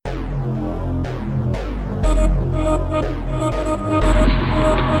Hello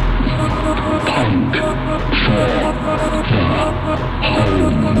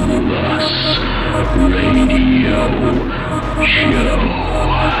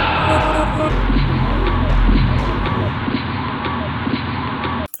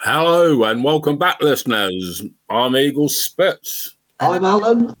and welcome back, listeners. I'm Eagle Spitz. I'm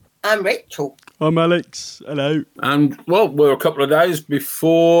Alan. I'm Rachel. I'm Alex. Hello. And, well, we're a couple of days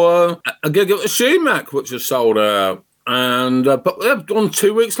before a gig at the Sumac, which is sold out. And but they've gone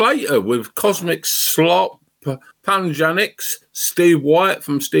 2 weeks later with Cosmic Slop, Panjanix, Steve White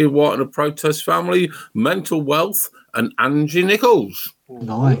from Steve White and the Protest Family, Mental Wealth, and Angie Nichols.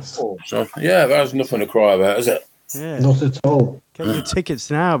 Nice. So, yeah, that's nothing to cry about, is it? Yeah. Not at all. Get your tickets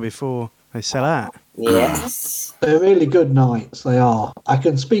now before they sell out. Yes. They're really good nights, they are. I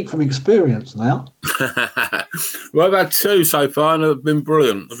can speak from experience now. Well, I've had 2 so far and they've been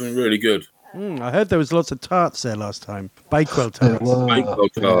brilliant. They've been really good. I heard there was lots of tarts there last time. Bakewell tarts. Bakewell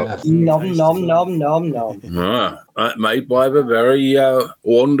tarts. Nom, nom, nom, nom, nom. Made by the very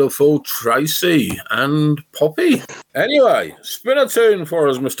wonderful Tracy and Poppy. Anyway, spin a tune for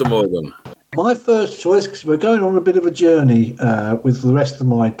us, Mr. Morgan. My first choice, because we're going on a bit of a journey with the rest of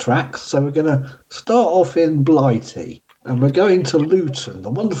my tracks, so we're going to start off in Blighty, and we're going to Luton, the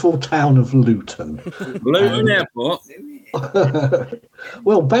wonderful town of Luton. Luton Airport.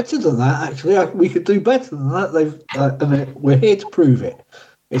 Well, better than that, actually. We could do better than that. And we're here to prove it.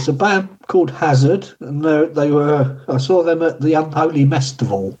 It's a band called Hazard, and I saw them at the Unholy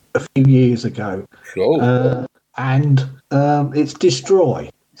Festival a few years ago. Sure. And it's Destroy.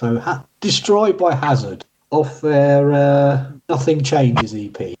 So Destroy by Hazard off their Nothing Changes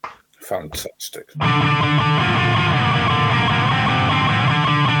EP. Fantastic.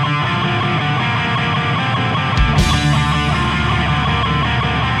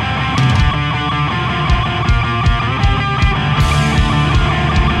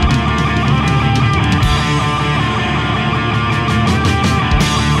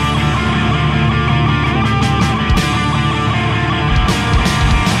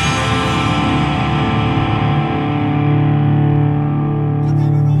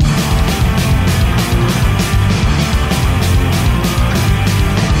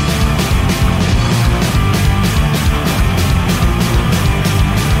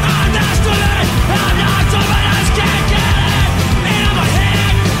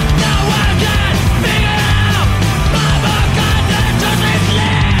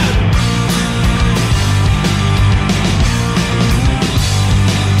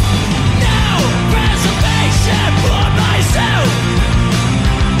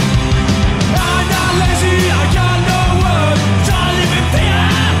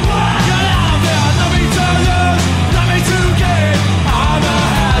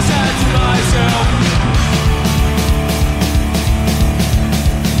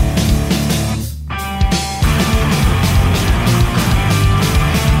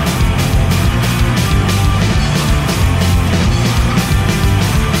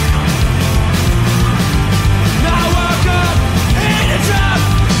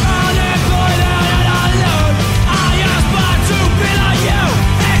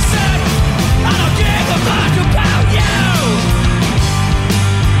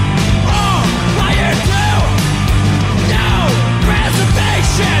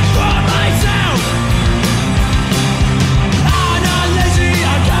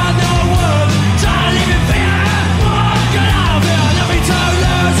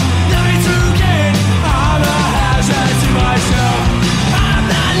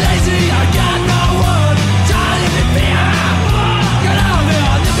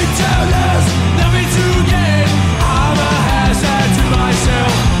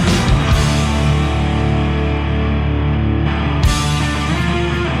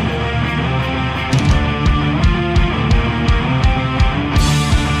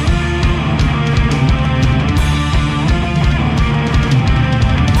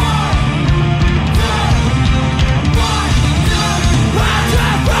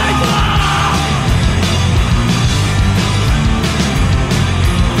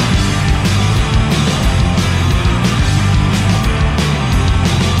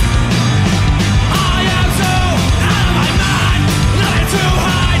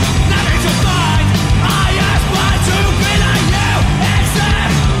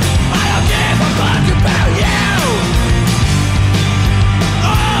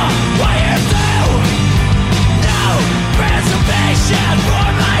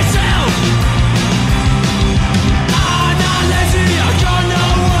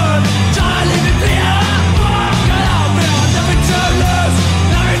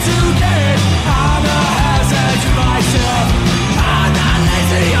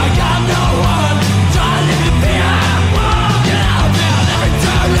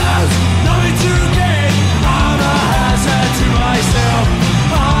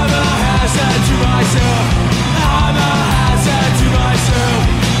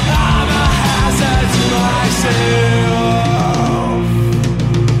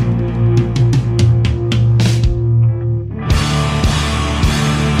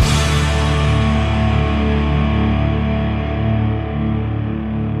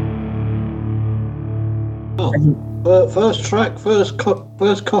 First track, first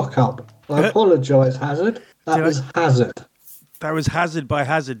cock up. I apologise, Hazard. That was Hazard. That was Hazard by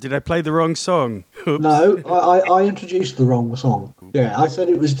Hazard. Did I play the wrong song? Oops. No, I introduced the wrong song. Yeah, I said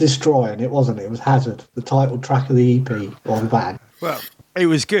it was Destroy, and it wasn't. It was Hazard, the title track of the EP or the band. Well, it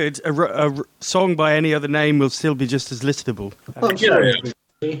was good. A song by any other name will still be just as listenable. I'm sorry.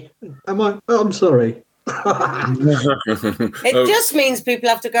 I'm sorry. It just means people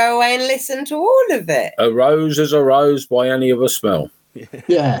have to go away and listen to all of it. A rose is a rose by any other smell.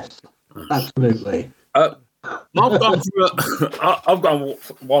 Yes, absolutely. I've gone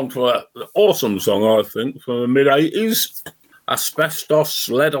one for an awesome song, I think, from the mid-'80s. Asbestos,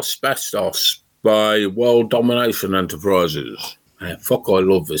 Lead Asbestos by World Domination Enterprises. Fuck, I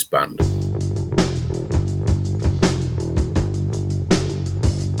love this band.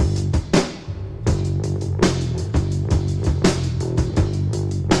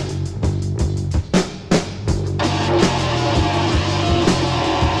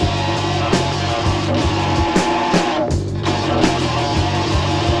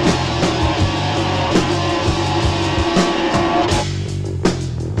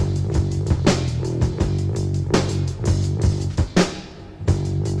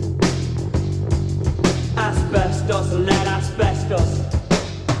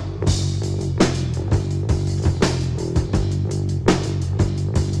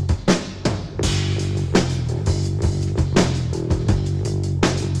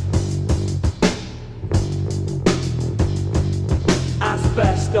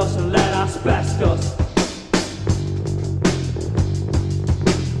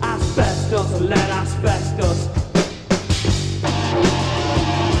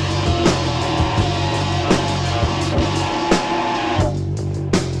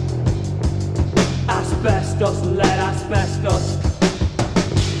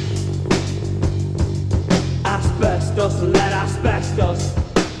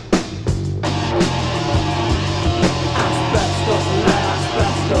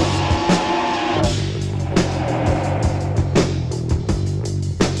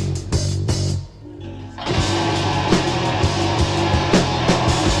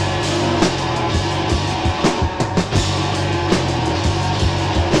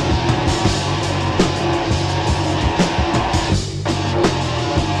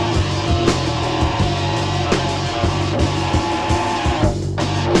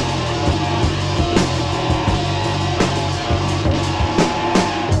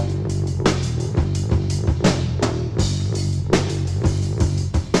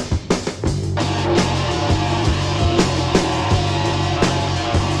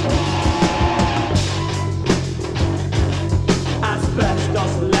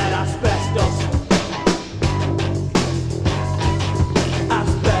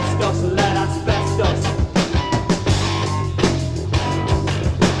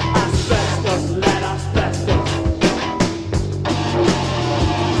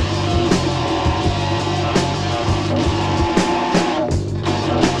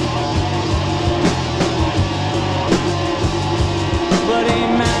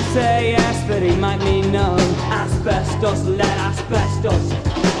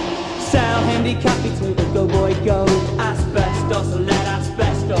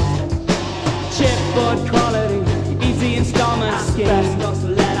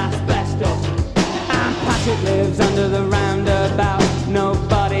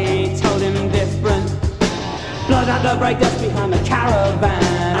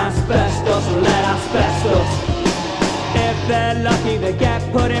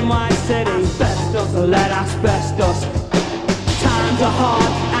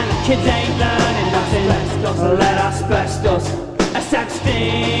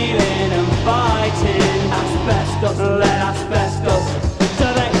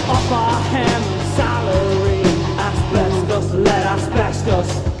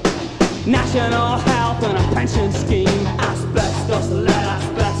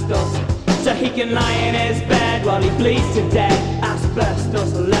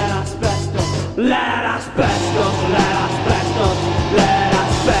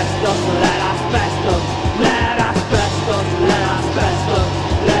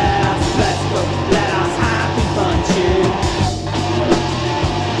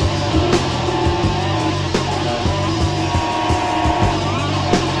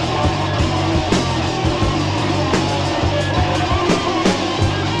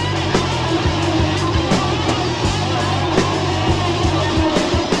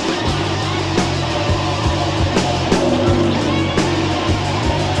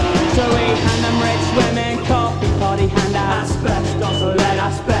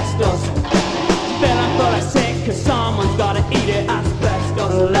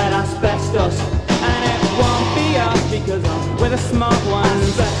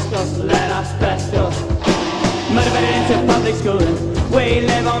 asbestos, lead asbestos. Motivated into public schooling. We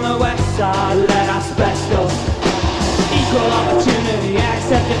live on the west side, lead asbestos. Equal opportunity,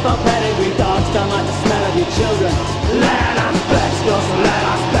 accepted for pedigree. Dogs don't like the smell of your children. Lead asbestos, lead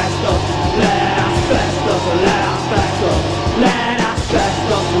asbestos. Lead asbestos, lead asbestos. Lead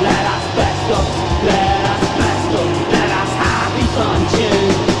asbestos, lead asbestos. Lead asbestos, let us happy fun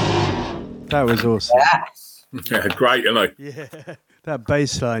tune. That was awesome. Yes. Yeah, great, isn't it? Yeah, that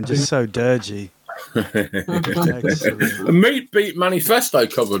bass line just so dirgy. Excellent. The Meat Beat Manifesto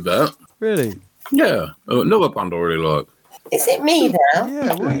covered that. Really? Yeah, another band I really like. Is it me now?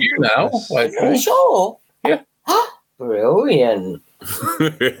 Yeah. What You now? Wait Are you sure? Yeah. Brilliant.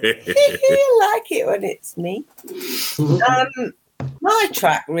 I like it when it's me. My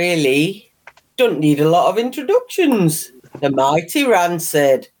track really don't need a lot of introductions. The Mighty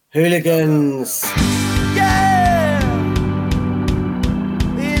Rancid, Hooligans. Yeah!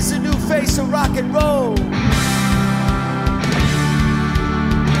 Here's a new face of rock and roll.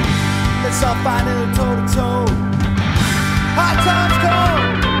 Let's all find it toe to toe. Hard times go.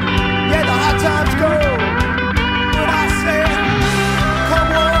 Yeah, the hard times go. When I say,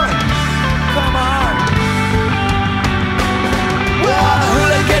 come on, come on. Well, all the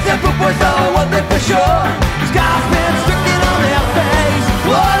hooligans and footboys know one thing for sure. Scar's been stricken on their face.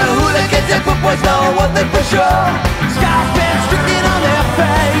 Well, all the hooligans and footboys know one thing for sure. Scar's been stricken on their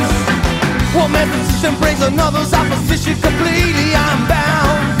face. One man's position brings another's opposition completely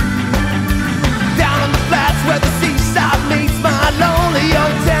unbound. Down on the flats where the seaside meets my lonely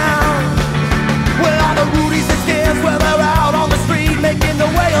old town. Well, all the Rudies and Skins, well, they're out on the street making their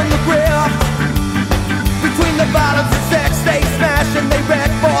way on the grill. Between the bottoms and sex, they smash and they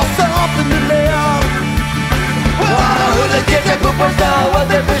wreck for something to live. Well, all the hooligans and footboys know one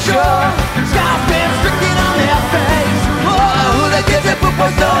thing for sure. Scar's been stricken on their face. Well, all the hooligans and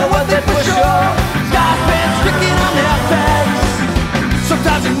footboys know one thing for sure. Scar's been stricken on their face.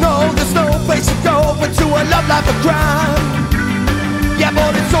 Sometimes you know there's no place to go but to a love life of crime. Yeah,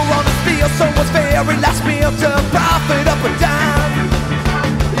 but it's so wrong to steal someone's very last meal to profit up a dime.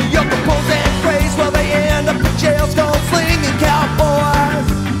 Young propose and praise while they end up in jails gone slinging cowboys.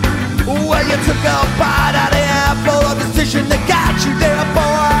 Well, you took a bite out of the apple, a decision that got you there,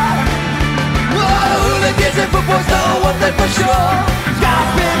 boy. Oh, the hooligans and footboys know one thing for sure.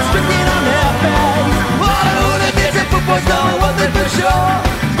 Scar's been stricken on their face. Oh, the hooligans and footboys know one thing for sure.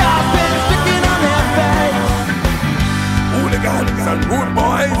 Scar's been stricken on their face. Hooligans and rude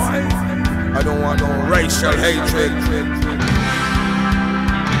boys. I don't want no racial hatred.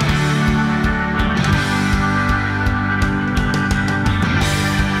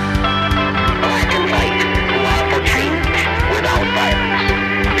 Black and white, who are for change without violence.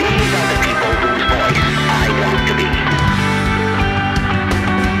 These are the people whose voice I want to be.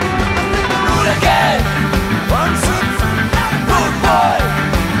 Hooligan! Once it's rude boy!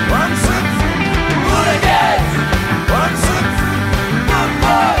 Once it's hooligan! Once it's rude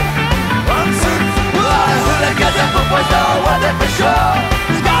boy! Once it's hooligans and footboys know one thing for sure.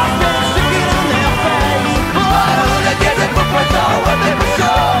 Scar's been sticking on their face. Hooligans and footboys know one thing for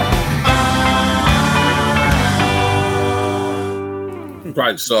sure.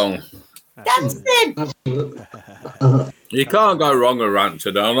 Great song. Dancing. You can't go wrong with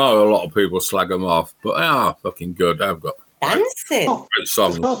Rancid. I know a lot of people slag them off, but they are fucking good. They've got Dancing. great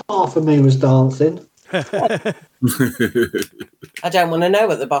songs. Not half of me was dancing. I don't want to know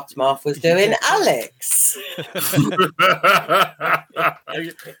what the bottom half was doing. Alex.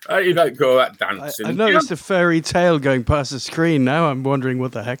 You don't call that dancing. I noticed a furry tail going past the screen. Now I'm wondering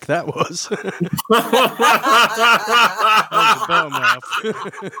what the heck that was. That was the bottom half.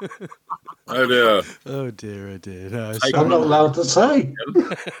 Oh dear. Oh dear, oh dear. No, I'm not allowed to say.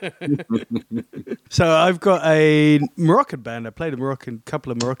 So I've got a Moroccan band. I played a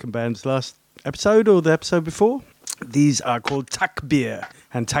couple of Moroccan bands last episode or the episode before. These are called takbir,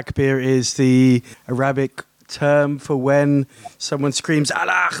 and takbir is the Arabic term for when someone screams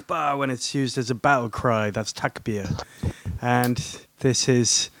Allah Akbar when it's used as a battle cry. That's takbir. And this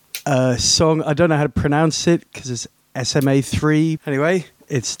is a song, I don't know how to pronounce it because it's SMA3. Anyway,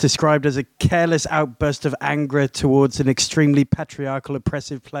 it's described as a careless outburst of anger towards an extremely patriarchal,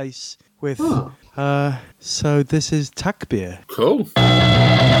 oppressive place with... so this is takbir. Cool.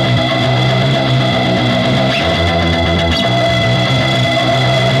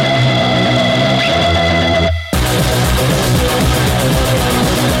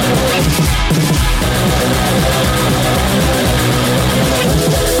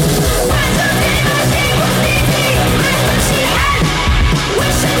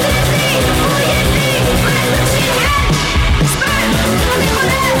 Spend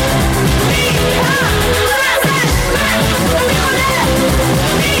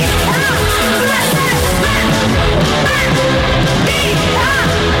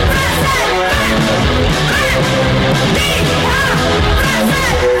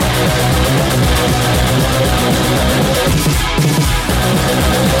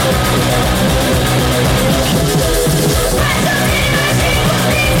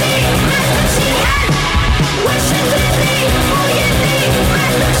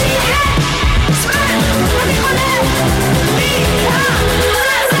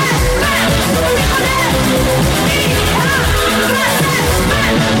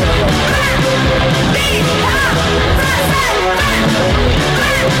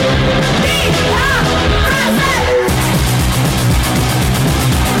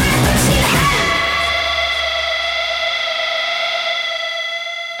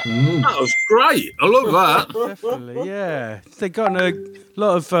great. I love that. Definitely, yeah. They got a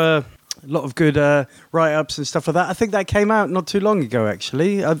lot of good write-ups and stuff like that. I think that came out not too long ago,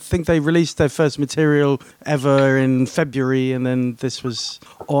 actually. I think they released their first material ever in February, and then this was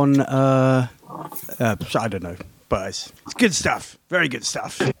on, I don't know, but it's good stuff. Very good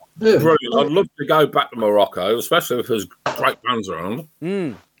stuff. Yeah. Brilliant. I'd love to go back to Morocco, especially if there's great bands around.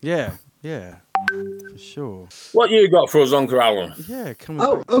 Yeah, for sure. What you got for us, Uncle Alan? Yeah,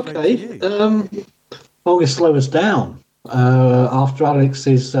 Oh, okay. I'm going to slow us down after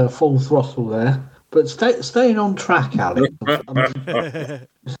Alex's full throttle there. But staying on track, Alex.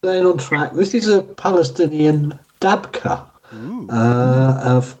 Staying on track. This is a Palestinian dabka.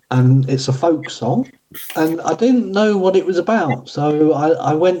 And it's a folk song. And I didn't know what it was about, so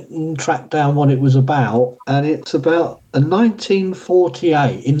I went and tracked down what it was about, and it's about a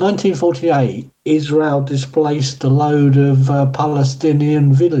 1948. In 1948, Israel displaced a load of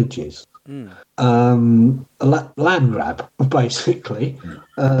Palestinian villages. A land grab, basically.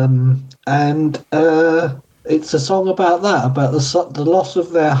 And it's a song about that, about the loss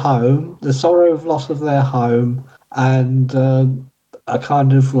of their home, the sorrow of loss of their home, and a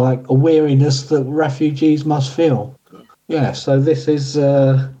kind of like a weariness that refugees must feel. Yeah, so this is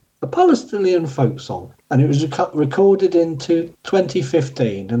a Palestinian folk song, and it was recorded in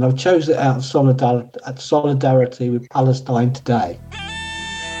 2015, and I've chose it out of solidarity with Palestine today.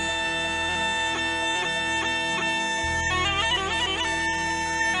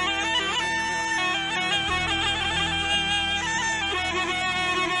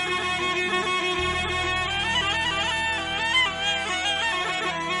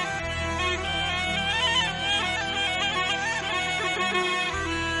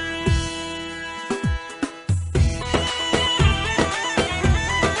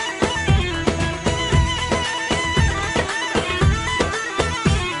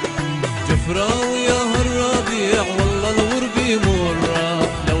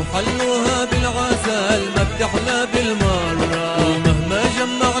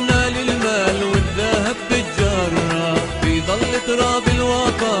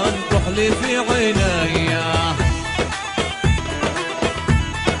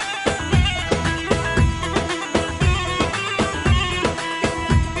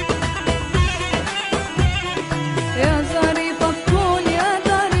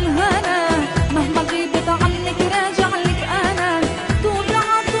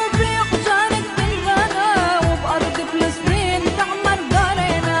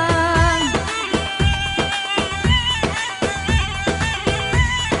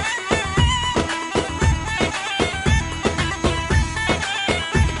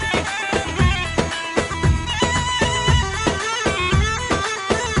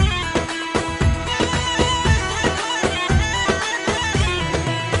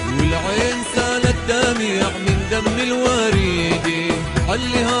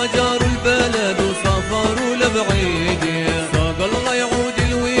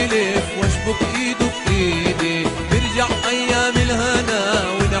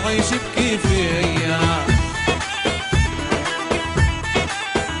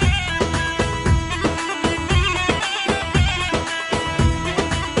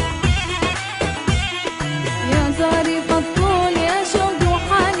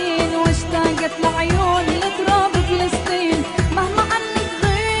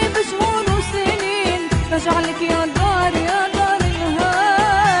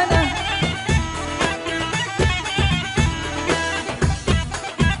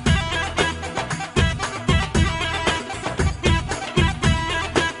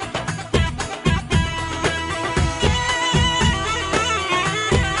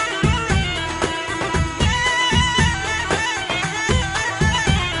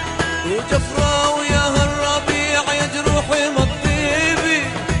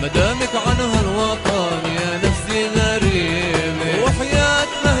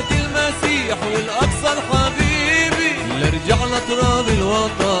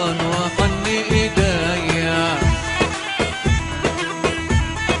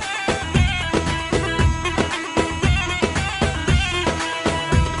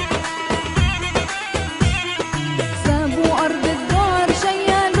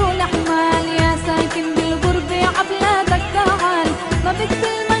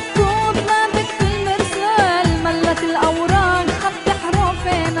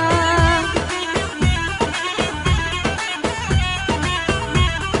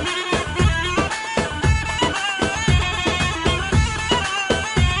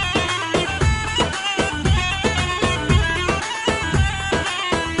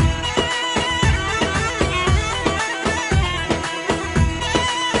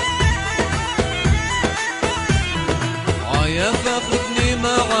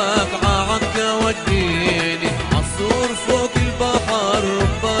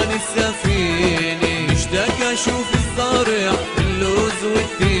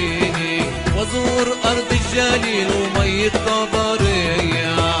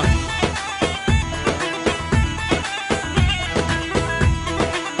 الطبرية.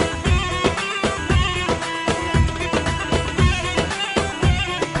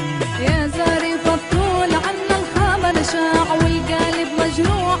 يا زارف الطول عنا الخبر شاع والقلب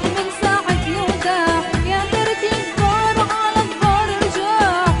مجروح من ساعة يوداع يا ترك الكبار على الكبار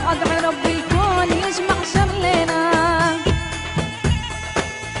رجاع أدعي رب الكون يجمع شملنا.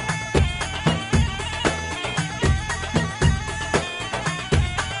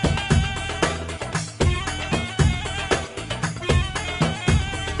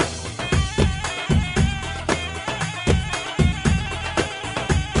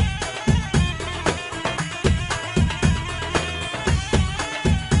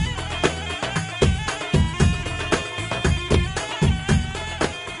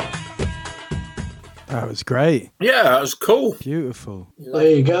 That was great. Yeah, that was cool. Beautiful. There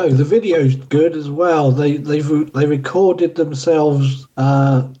you go. The video's good as well. They recorded themselves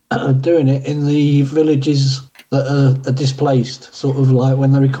doing it in the villages that are displaced, sort of like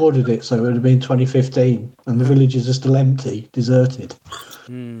when they recorded it. So it would have been 2015, and the villages are still empty, deserted.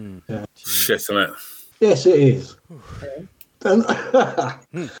 Yeah. Shit, isn't it? Yes, it is. And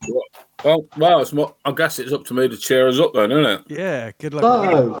Well, it's I guess it's up to me to cheer us up then, isn't it? Yeah, good luck.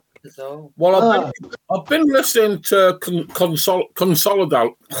 oh, So, Well, I've been listening to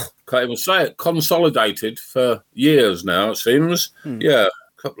Consolidate. Can't even say it. Consolidated for years now. It seems. Yeah,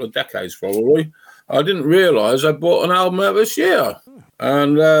 a couple of decades probably. I didn't realise I bought an album out this year,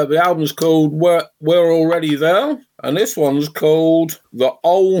 and the album's called "We're Already There," and this one's called "The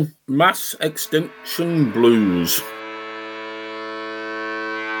Old Mass Extinction Blues."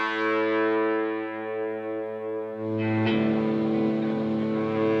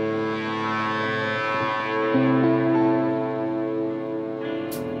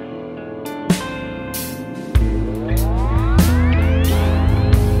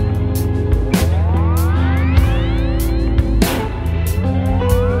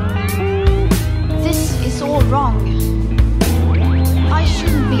 This is all wrong. I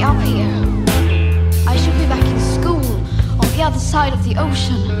shouldn't be up here. I should be back in school on the other side of the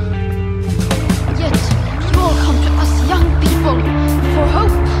ocean. Yet you all come to us young people for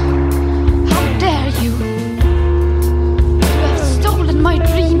hope. How dare you? You have stolen my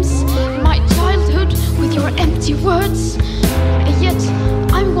dreams, my childhood with your empty words. And yet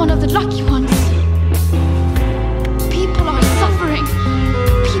I'm one of the lucky ones. People are suffering.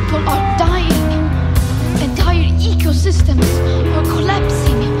 People are dying. Entire ecosystems are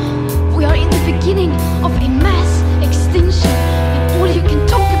collapsing. We are in the beginning of a mass extinction, and all you can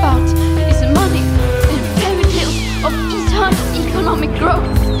talk about is money and fairy tales of eternal economic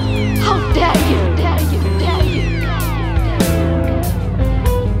growth. How dare you, dare you, dare you, dare you, dare you.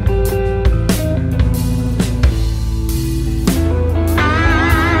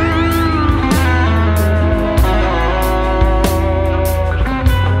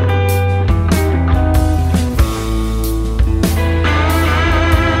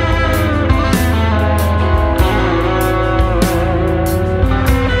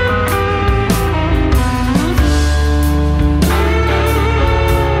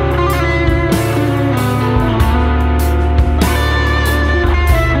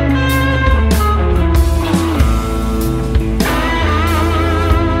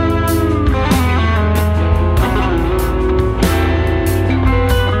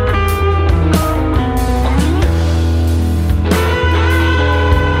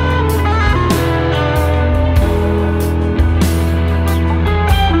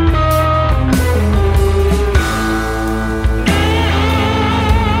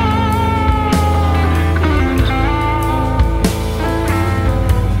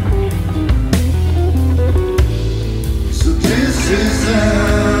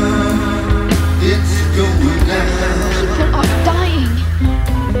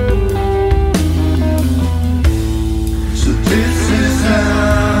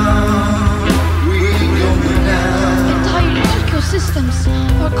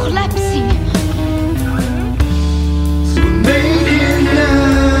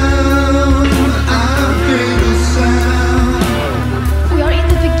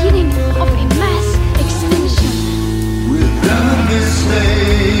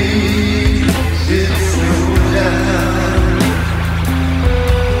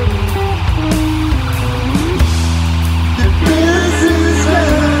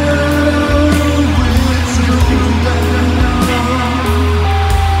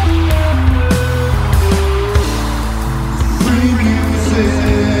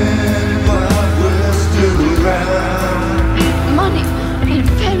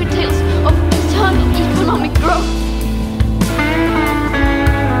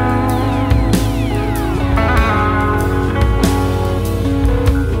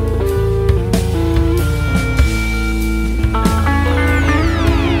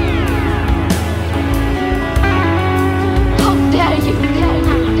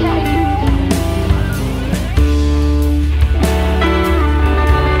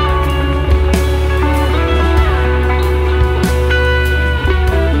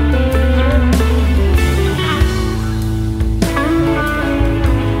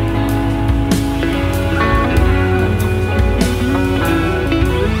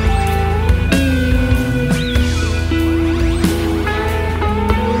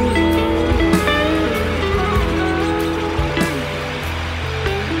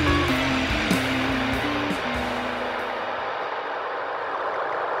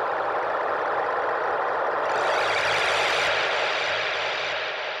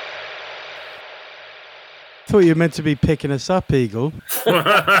 thought you were meant to be picking us up, Eagle.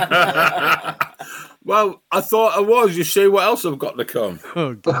 Well, I thought I was. You see what else I've got to come.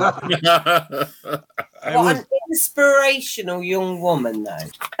 Oh, God. What an inspirational young woman,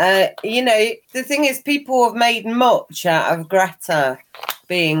 though. You know, the thing is, people have made much out of Greta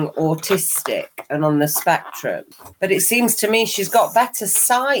being autistic and on the spectrum, but it seems to me she's got better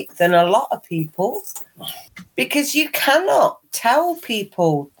sight than a lot of people, because you cannot tell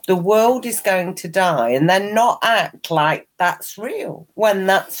people the world is going to die and then not act like that's real when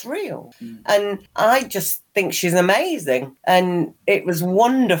that's real. And I just think she's amazing. And it was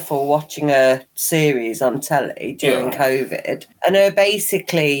wonderful watching her series on telly during COVID, and her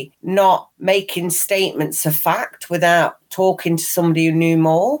basically not making statements of fact without talking to somebody who knew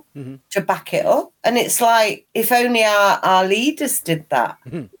more to back it up. And it's like, if only our leaders did that.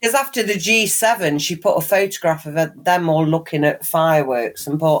 Because after the G7, she put a photograph of them all looking at fireworks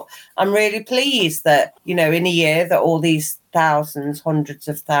and thought, I'm really pleased that, you know, in a year that all these thousands, hundreds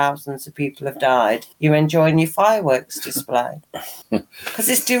of thousands of people have died, you're enjoying your fireworks display. Because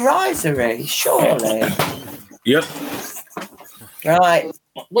it's derisory, surely. Yep. Right.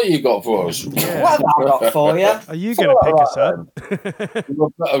 What you got for us? What have I got for you? Are you going to pick us up? A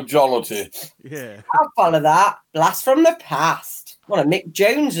bit of jollity. Yeah. I'll follow that. Blast from the past. One of Mick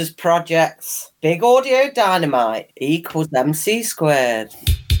Jones's projects. Big Audio Dynamite equals MC squared.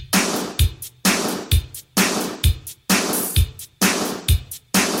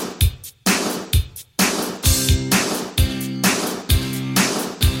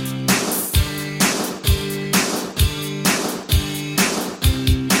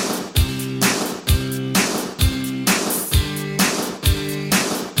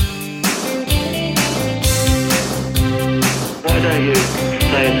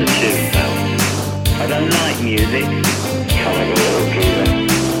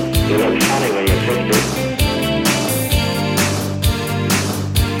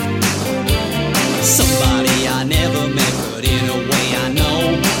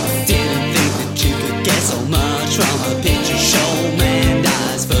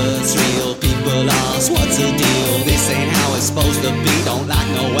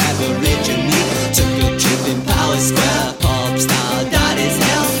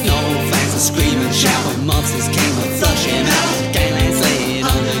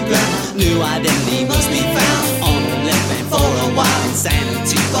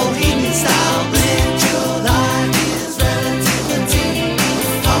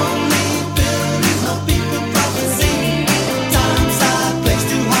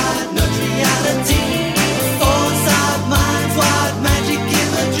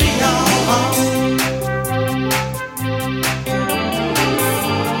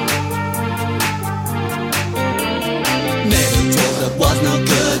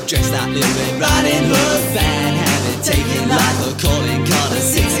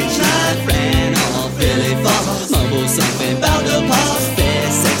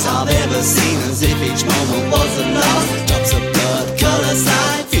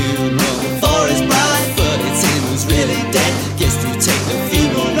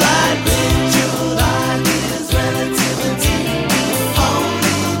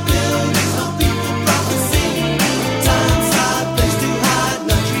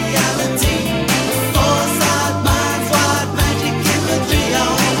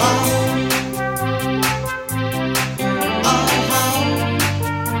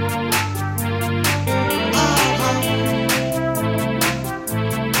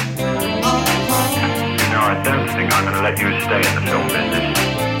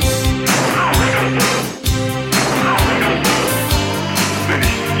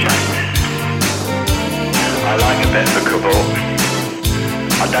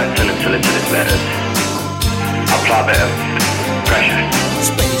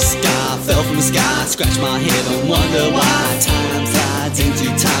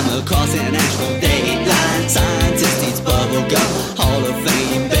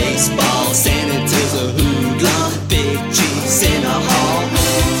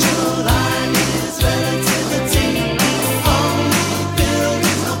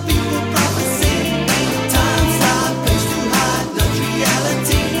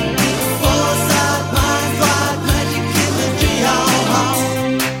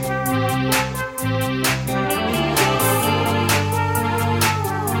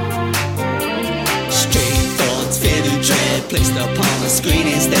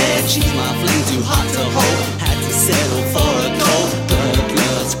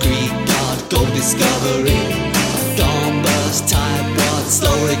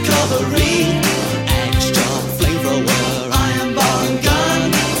 Flamethrower, iron bar and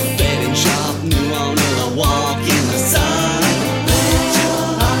gun, bed and shop, new owner, the wall.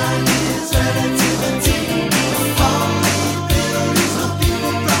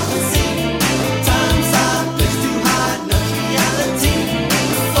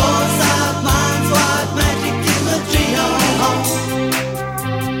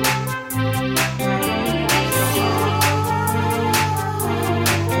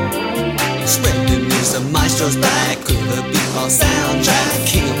 Joe's back with the beatbox soundtrack.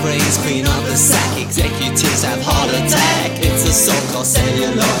 King of brains, queen of the sack. Executives have heart attack. It's a song called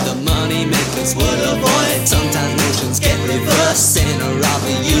celluloid. The money makers would avoid. Sometimes notions get reversed. Center of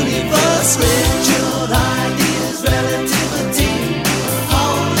a universe. Ritual ideas, relativity.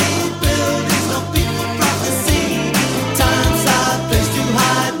 Holy buildings, no people prophecy. Time slide, place to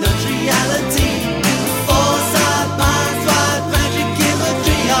hide, not reality. Foresight, minds wide, magic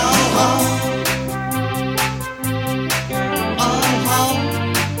imagery. Oh,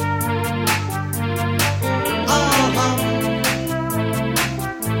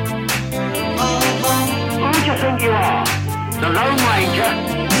 Who do you think you are? The Lone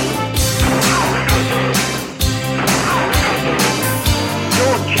Ranger?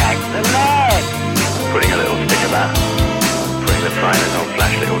 You're Jack the Lad. Putting a little stick about. Putting the finest on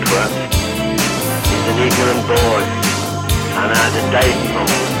flash little twerp. He's an ignorant boy. And as a Dayton.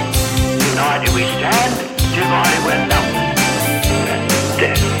 United we stand, divided we're nothing. That's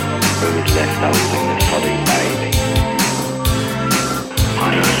death. Who's left holding the sodding baby? I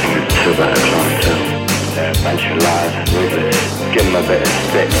don't think it's too bad a clientele. They're a bunch of liars, ruthless. Give them a bit of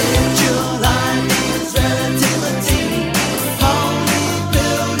stick. ritual ideas, relativity. Holy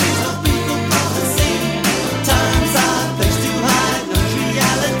buildings, no people prophecy. Time slide, place to hide, not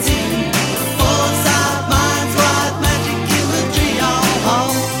reality. Foresight, minds wide, magic imagery. Oh,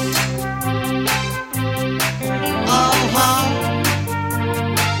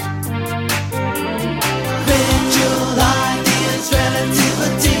 ritual ideas,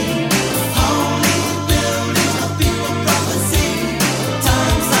 relativity. Holy buildings, no people prophecy.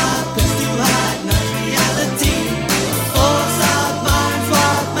 Time slide, place to hide, not reality. Foresight, minds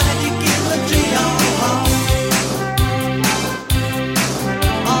wide, magic imagery.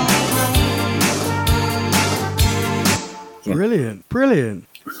 Brilliant, brilliant.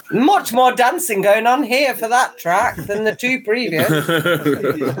 Much more dancing going on here for that track than the two previous.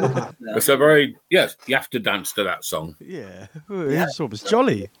 It's a very, yes, you have to dance to that song. Yeah, it's almost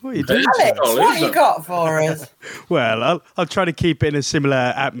jolly. What are you doing? Alex, Oh, what isn't you it? got for us? Well, I'll try to keep it in a similar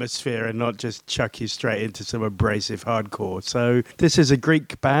atmosphere and not just chuck you straight into some abrasive hardcore. So this is a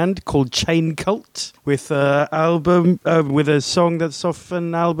Greek band called Chain Cult with with a song that's off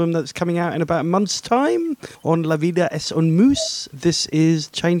an album that's coming out in about a month's time on La Vida es un Mus. This is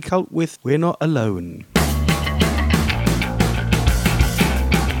Chain Cult with We're Not Alone. oh.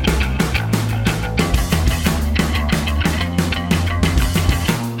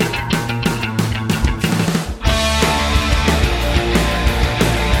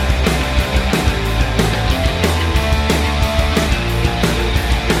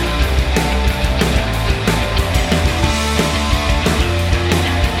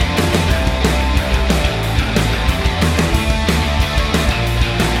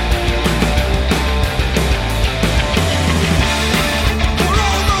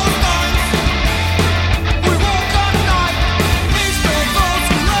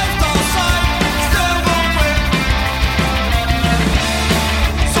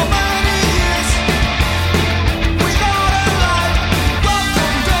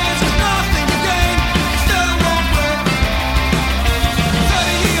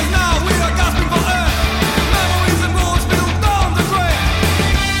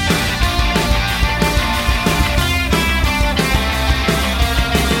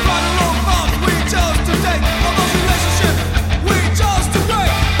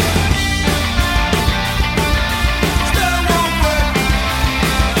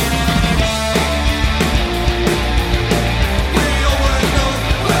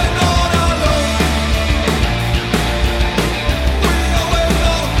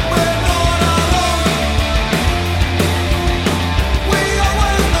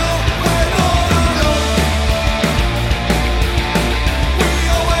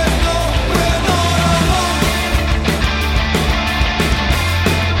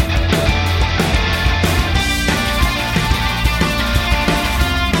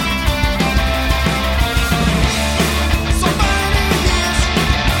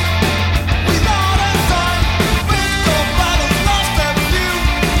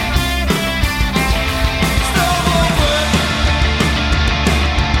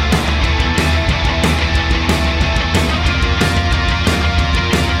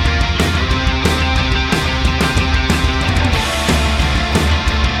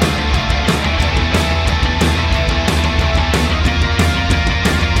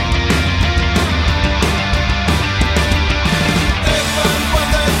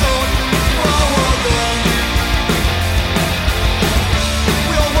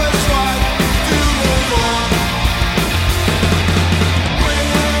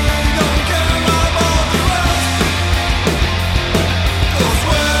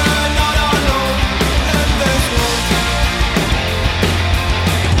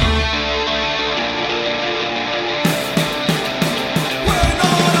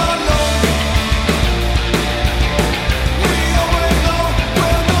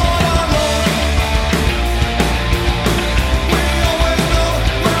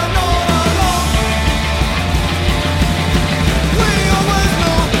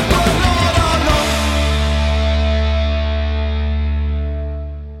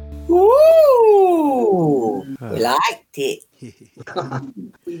 liked it.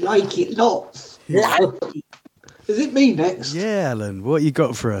 We like it lots. Liked it. Is it me next? Yeah, Alan, what you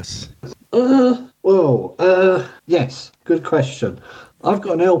got for us? Yes, good question. I've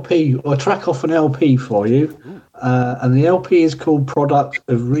got an LP or a track off an LP for you, and the LP is called Product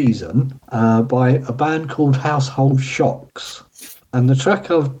of Reason by a band called Household Shocks. And the track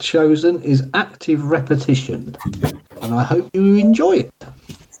I've chosen is Active Repetition, and I hope you enjoy it.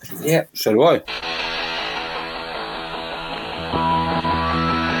 Yeah. So do I.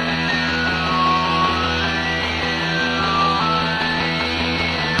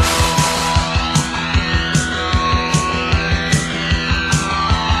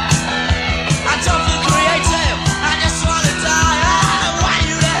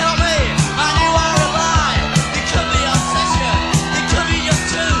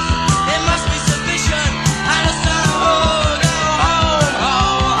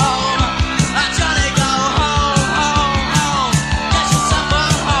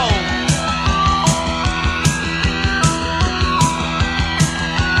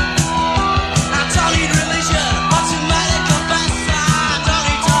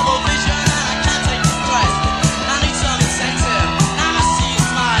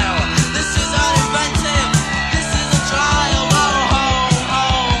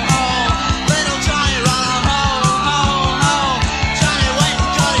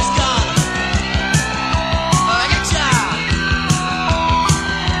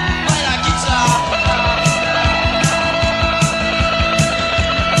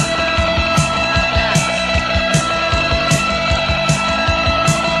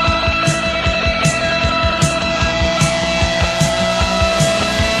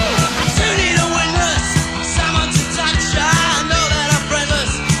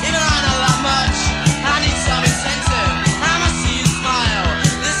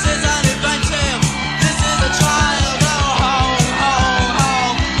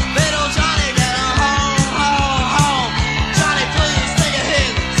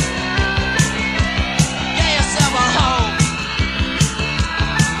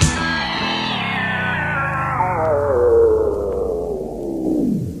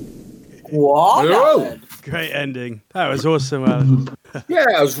 What? Great ending. That was awesome, Alan. Yeah,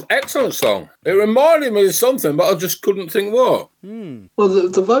 it was an excellent song. It reminded me of something, but I just couldn't think what. Well,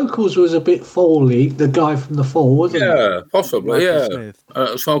 the vocals was a bit Foley, the guy from The Fall, wasn't it? Yeah, possibly, Michael yeah. Smith.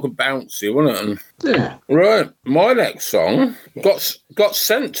 It's like a bouncy, wasn't it? And, Yeah. right, my next song got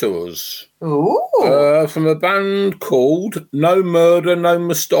sent to us Ooh. from a band called No Murder, No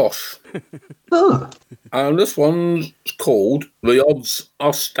Moustache. Oh. And this one's called The Odds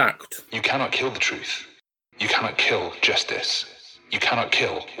Are Stacked. You cannot kill the truth. You cannot kill justice. You cannot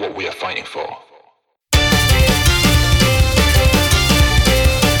kill what we are fighting for.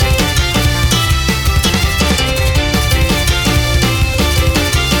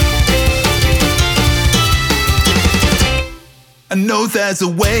 I know there's a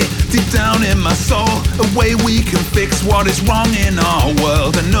way deep down in my soul, a way we can fix what is wrong in our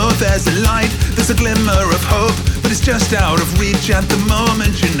world. I know there's a light, there's a glimmer of hope, but it's just out of reach at the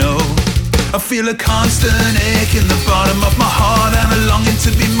moment, you know. I feel a constant ache in the bottom of my heart, and a longing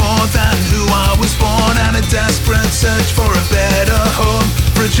to be more than who I was born, and a desperate search for a better home,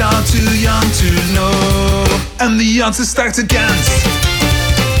 for a child too young to know. And the odds are stacked against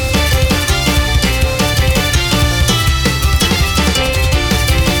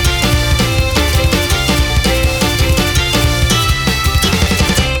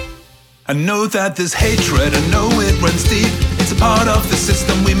I know that there's hatred, I know it runs deep. It's a part of the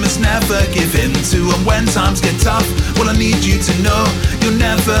system we must never give in to. And when times get tough, well, I need you to know you'll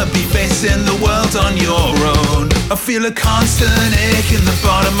never be facing the world on your own. I feel a constant ache in the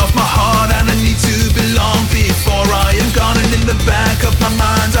bottom of my heart, and I need to belong before I am gone. And in the back of my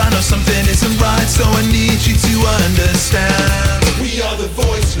mind, I know something isn't right, so I need you to understand. We are the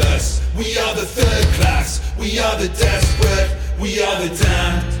voiceless, we are the third class, we are the desperate, we are the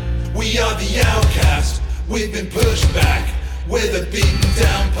damned. We are the outcast, we've been pushed back. We're the beaten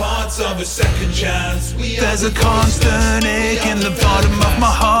down parts of a second chance. There's a constant ache in the bottom of my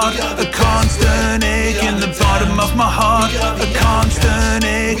heart, a constant ache in the bottom of my heart, a constant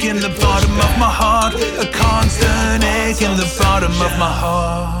ache in the bottom of my heart, a constant ache in the bottom of my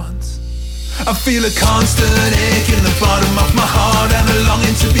heart. I feel a constant ache in the bottom of my heart, and a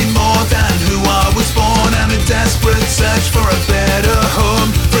longing to be more than who I was born, and a desperate search for a better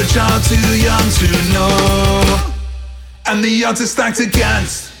home, for a child too young to know. And the odds are stacked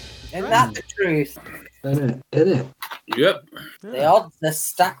against. Isn't that the truth? Isn't it? Yep. The odds are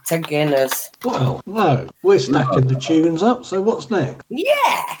stacked against us. Well, no, we're stacking the tunes up. So what's next?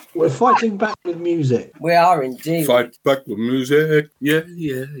 Yeah, We're fighting back with music. we are indeed. Fight back with music. Yeah,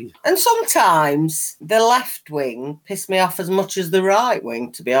 yeah, yeah. And sometimes the left wing piss me off as much as the right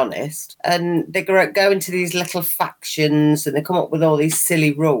wing, to be honest. And they go into these little factions and they come up with all these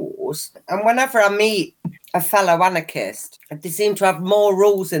silly rules. And whenever I meet a fellow anarchist, they seem to have more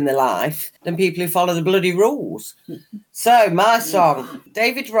rules in their life than people who follow the bloody rules. So my song,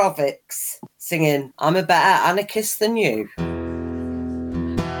 David Rovics singing, I'm a better anarchist than you.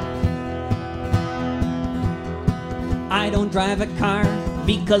 I don't drive a car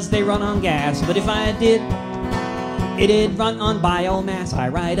because they run on gas, but if I did, it'd run on biomass. I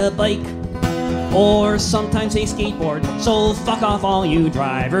ride a bike or sometimes a skateboard, so fuck off all you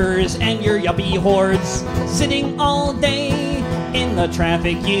drivers and your yuppie hordes sitting all day in the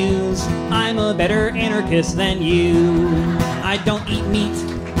traffic queues. I'm a better anarchist than you. I don't eat meat,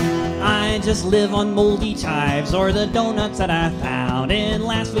 I just live on moldy chives or the donuts that I found in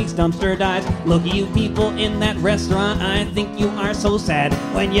last week's dumpster dives. Look at you people in that restaurant, I think you are so sad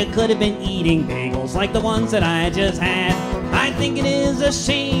when you could have been eating bagels like the ones that I just had. I think it is a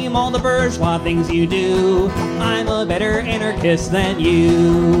shame all the bourgeois things you do. I'm a better anarchist than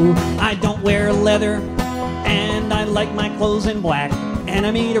you. I don't wear leather and I like my clothes in black. And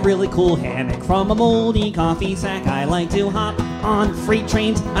I made a really cool hammock from a moldy coffee sack. I like to hop on freight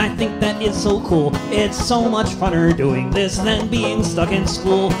trains, I think that is so cool. It's so much funner doing this than being stuck in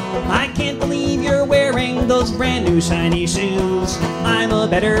school. I can't believe you're wearing those brand new shiny shoes. I'm a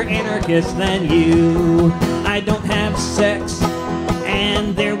better anarchist than you. I don't have sex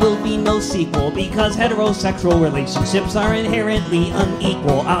and there will be no sequel because heterosexual relationships are inherently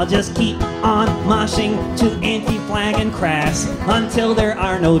unequal. I'll just keep on moshing to Anti-Flag and Crass until there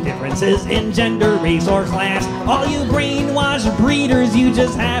are no differences in gender, race, or class. All you brainwashed breeders, you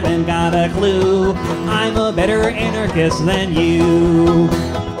just haven't got a clue. I'm a better anarchist than you.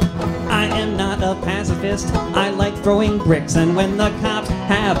 I am not a pacifist, I like throwing bricks, and when the cops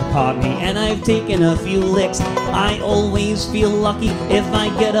have caught me and I've taken a few licks, I always feel lucky if I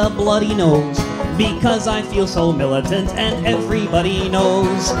get a bloody nose, because I feel so militant and everybody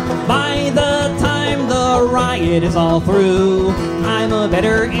knows. By the time the riot is all through, I'm a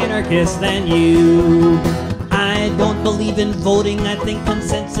better anarchist than you. I don't believe in voting, I think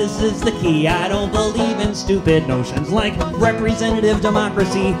consensus is the key. I don't believe in stupid notions like representative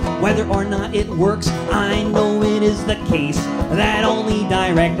democracy. Whether or not it works, I know it is the case that only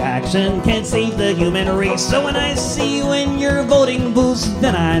direct action can save the human race. So when I see you in your voting booths,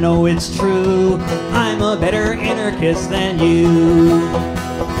 then I know it's true. I'm a better anarchist than you.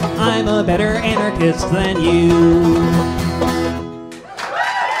 I'm a better anarchist than you.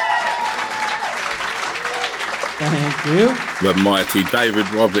 Thank you. The mighty David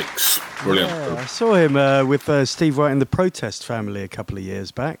Rovics. Brilliant. Yeah, I saw him with Steve Wright and the Protest Family a couple of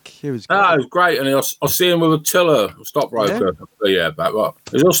years back. He was great. It was great. And I see him with Attila, stockbroker, back. Well,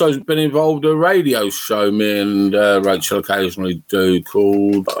 he's also been involved in a radio show me and Rachel occasionally do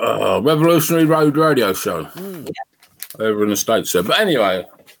called Revolutionary Road Radio Show over in the States there. But anyway,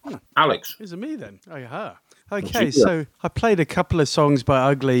 Alex. Is it me then? Oh, yeah. Okay, so I played a couple of songs by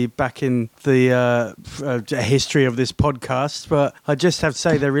Ugly back in the history of this podcast, but I just have to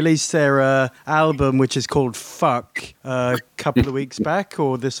say they released their album, which is called Fuck, a couple of weeks back,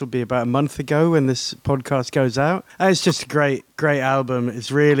 or this will be about a month ago when this podcast goes out. And it's just a great album. It's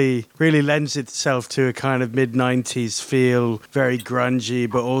really lends itself to a kind of mid-90s feel, very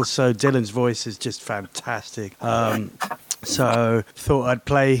grungy, but also Dylan's voice is just fantastic. So thought I'd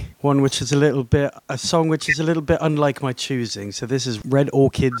play a song which is a little bit unlike my choosing. So this is Red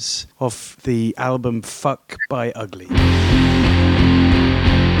Orchids off the album Fuck by Ugly.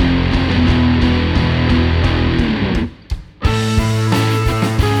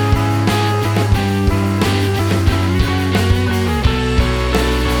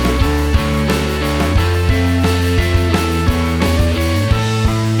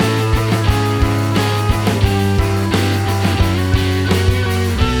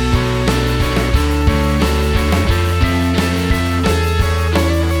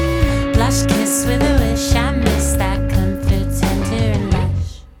 Blush kiss with a wish, I miss that confident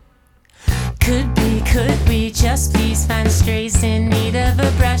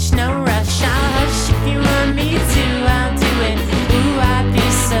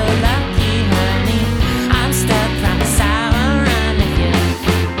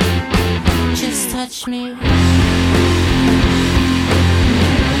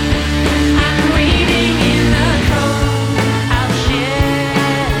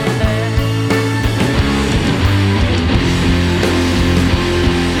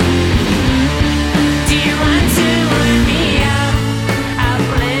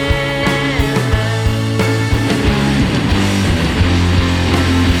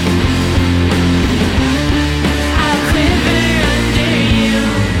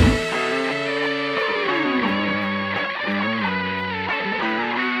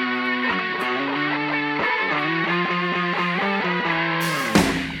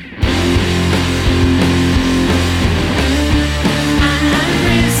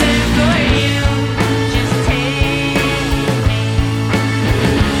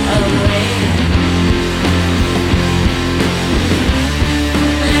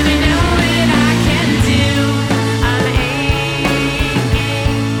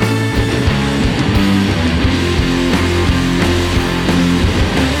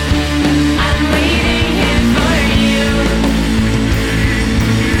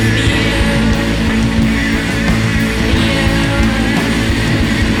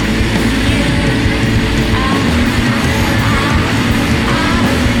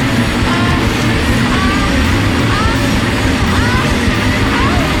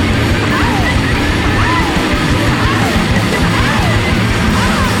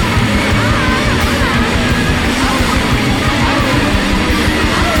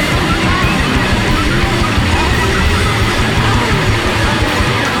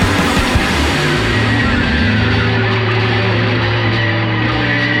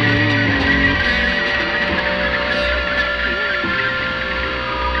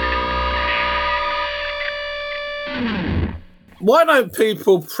Why don't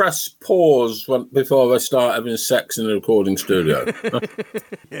people press pause before they start having sex in the recording studio?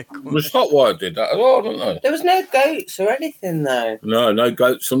 Miss Hotwire did that as well, didn't they? There was no goats or anything, though. No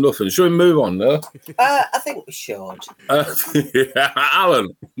goats or nothing. Should we move on there? I think we should.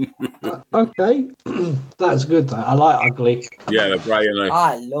 Alan. Okay, that's good though. I like Ugly. Yeah, they're great, aren't they?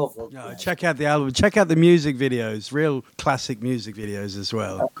 I love them. No, check out the album. Check out the music videos. Real classic music videos as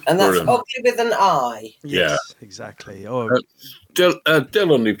well. And that's Brilliant. Ugly with an I. Yeah. Exactly. Oh,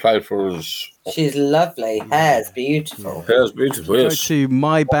 Dylan, who played for us. She's lovely. Hair's beautiful. Hair's beautiful, go yes. to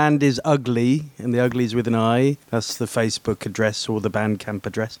My Band Is Ugly, and the Ugly is with an I. That's the Facebook address or the Bandcamp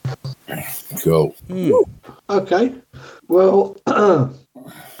address. Cool. Okay, well,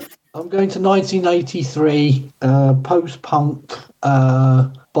 I'm going to 1983 post-punk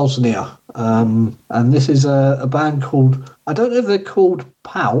Bosnia, and this is a band called, I don't know if they're called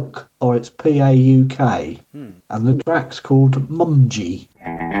Pauk or it's P-A-U-K, and the track's called Mumji.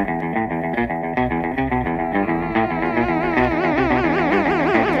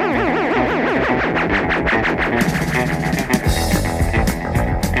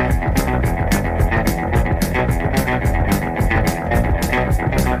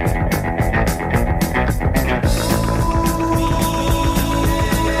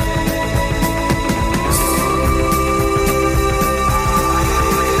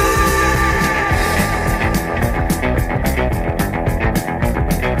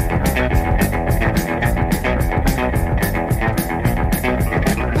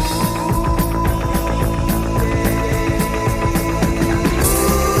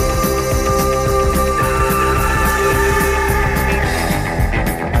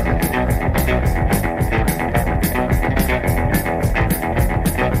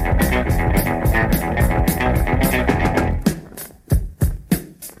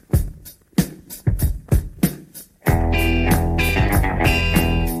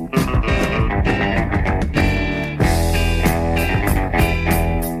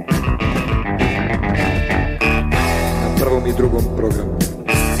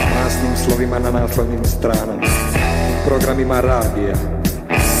 naslovnim stranama, programima radija,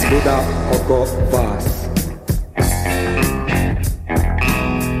 svuda oko vas.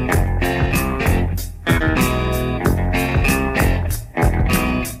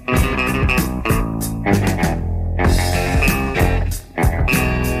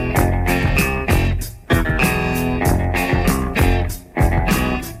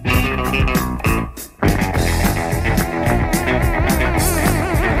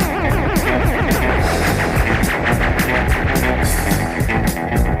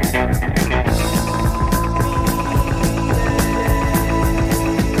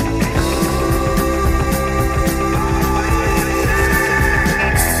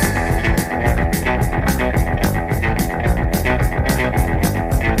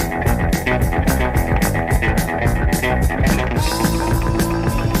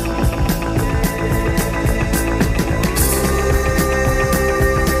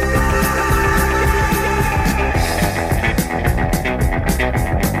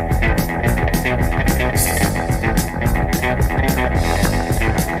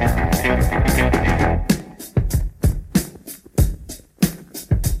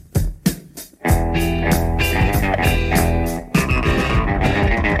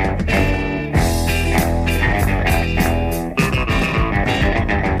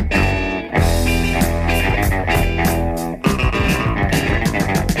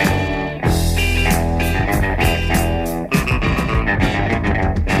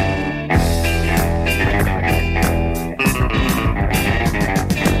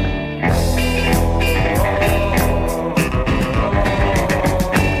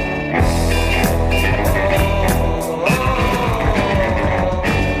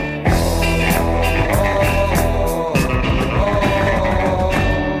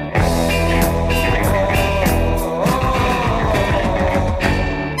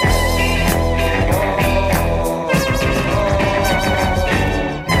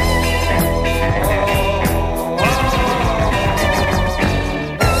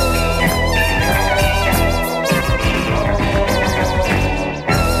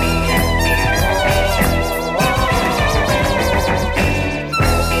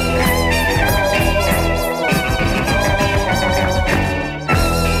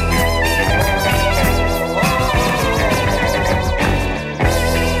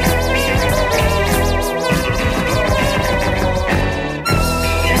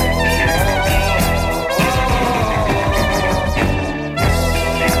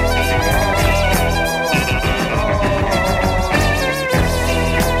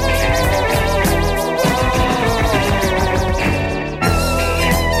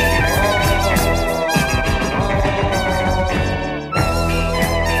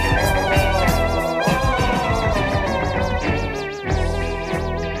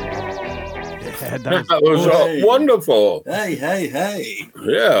 That was wonderful. Hey.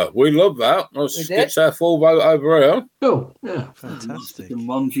 Yeah, we love that. We did. Gets our full vote over here. Cool. Yeah. Fantastic.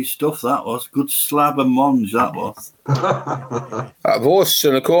 Mongy stuff, that was. Good slab of monge, that was. That voice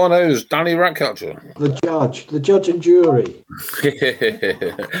in the corner is Danny Ratcatcher. The judge and jury.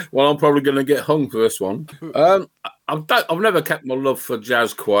 Well, I'm probably going to get hung for this one. I've never kept my love for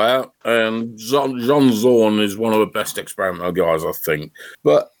jazz quiet, and John Zorn is one of the best experimental guys, I think.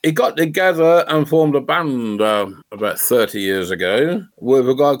 But he got together and formed a band about 30 years ago with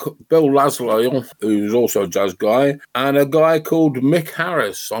a guy called Bill Laszlo, who's also a jazz guy, and a guy called Mick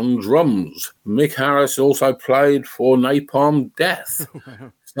Harris on drums. Mick Harris also played for Napalm Death.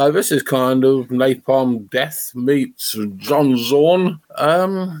 So this is kind of Napalm Death meets John Zorn.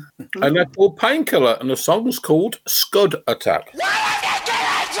 And they're called Painkiller, and the song's called Scud Attack.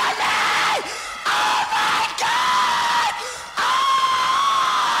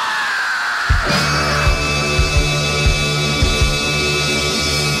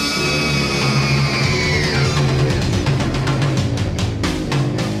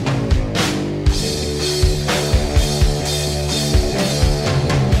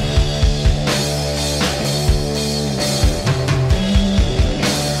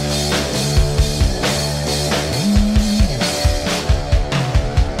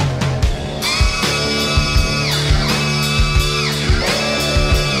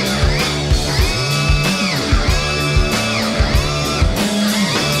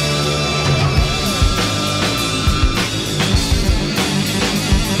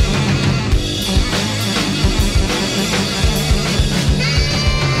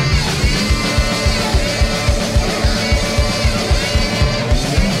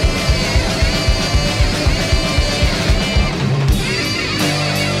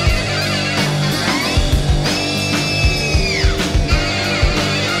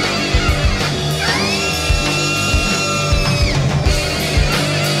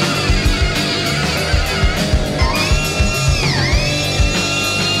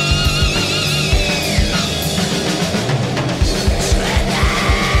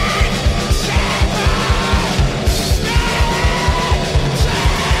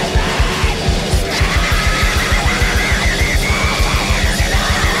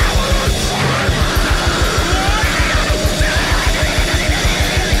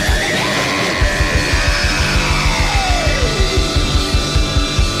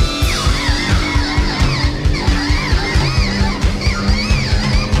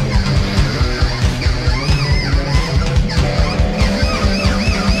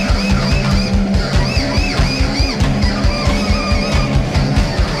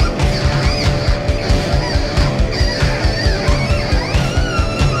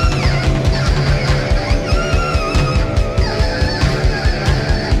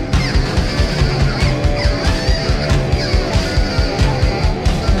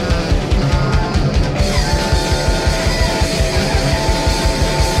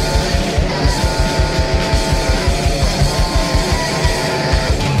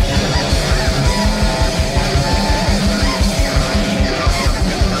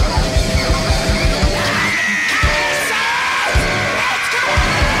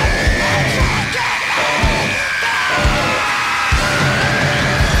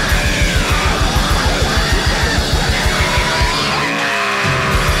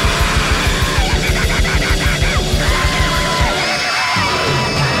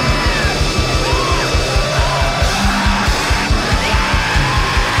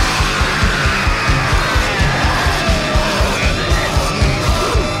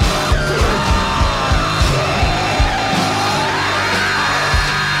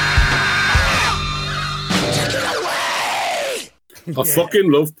 I fucking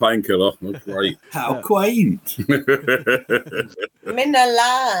love Painkiller. That's great. How quaint. Minna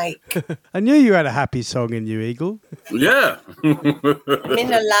like. I knew you had a happy song in you, Eagle. Yeah.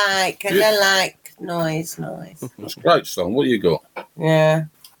 Minna like. And I like noise. That's a great song. What you got? Yeah.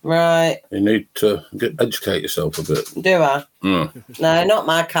 Right. You need to educate yourself a bit. Do I? Mm. No, not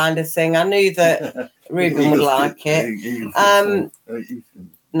my kind of thing. I knew that Ruben would like it.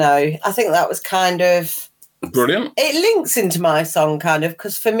 No, I think that was kind of... Brilliant. It links into my song kind of,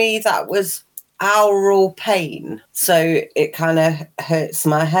 because for me that was aural pain. So it kind of hurts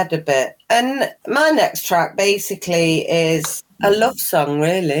my head a bit. And my next track basically is a love song,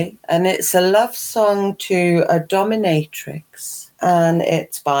 really. And it's a love song to a dominatrix. And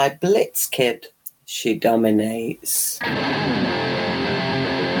it's by Blitzkid. She dominates.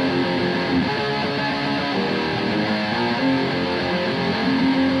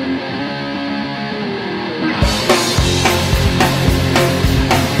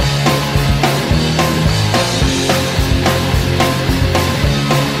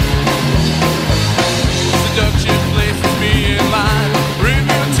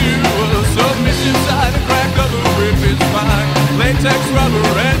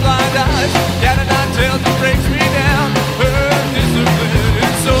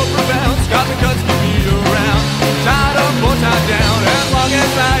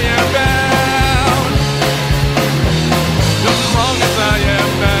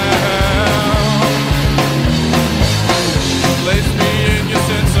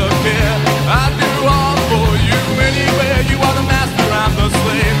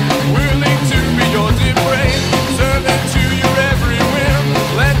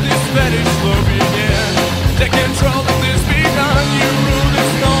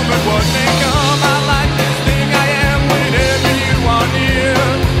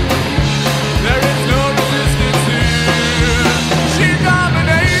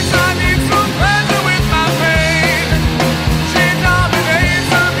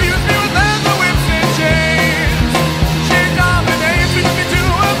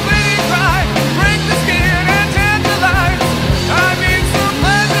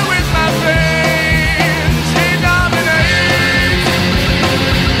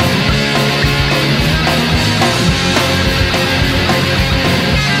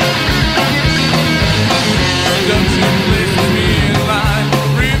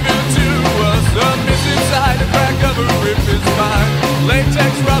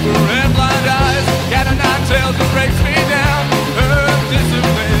 rubber and blind eyes. Cat o' nine tails that breaks me down. Her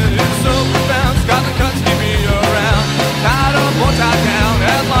discipline is so profound. Scotland cuts keep me around. Tied up or tied down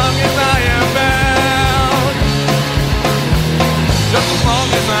as long as I am bound. Just as long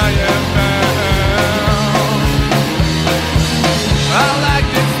as I am bound. I like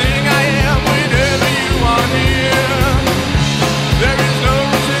this thing I am whenever you are near. There is no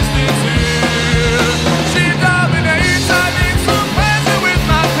resistance here. She dominates, I need some pleasure with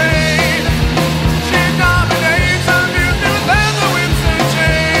my pain. She dominates, I'm used to leather whips and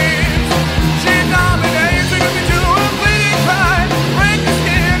chains. She dominates, it could be to a bleeding cry. Break the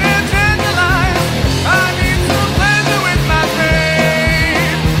skin and tenderize. I need some pleasure with my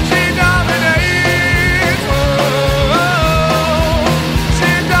pain. She dominates, oh, oh, oh.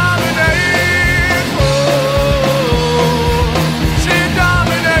 She dominates, oh, oh. She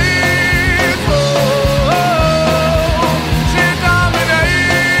dominates, oh, oh. She dominates,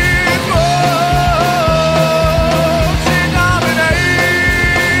 oh, she dominates.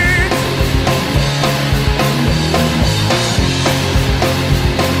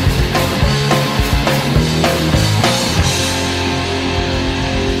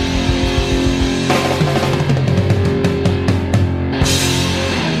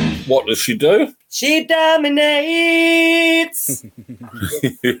 What does she do? She dominates.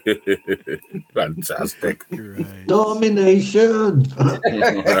 Fantastic. Domination.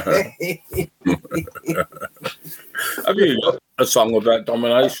 Have you got a song about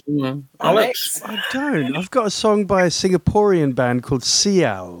domination, Alex? I don't. I've got a song by a Singaporean band called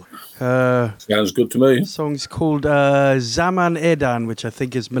Sial. Sounds good to me. The song's called Zaman Edan, which I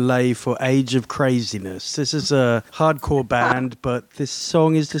think is Malay for Age of Craziness. This is a hardcore band, but this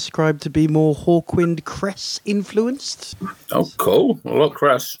song is described to be more Hawkwind Cress influenced. Oh, cool. I like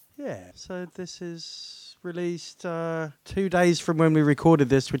Cress. Yeah, so this is released 2 days from when we recorded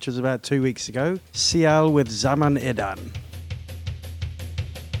this, which was about 2 weeks ago. Sial with Zaman Edan.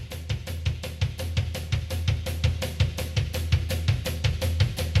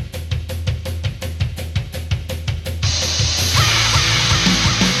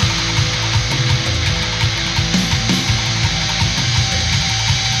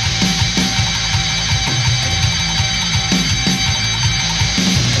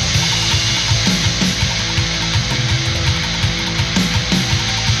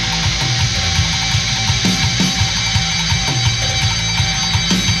 She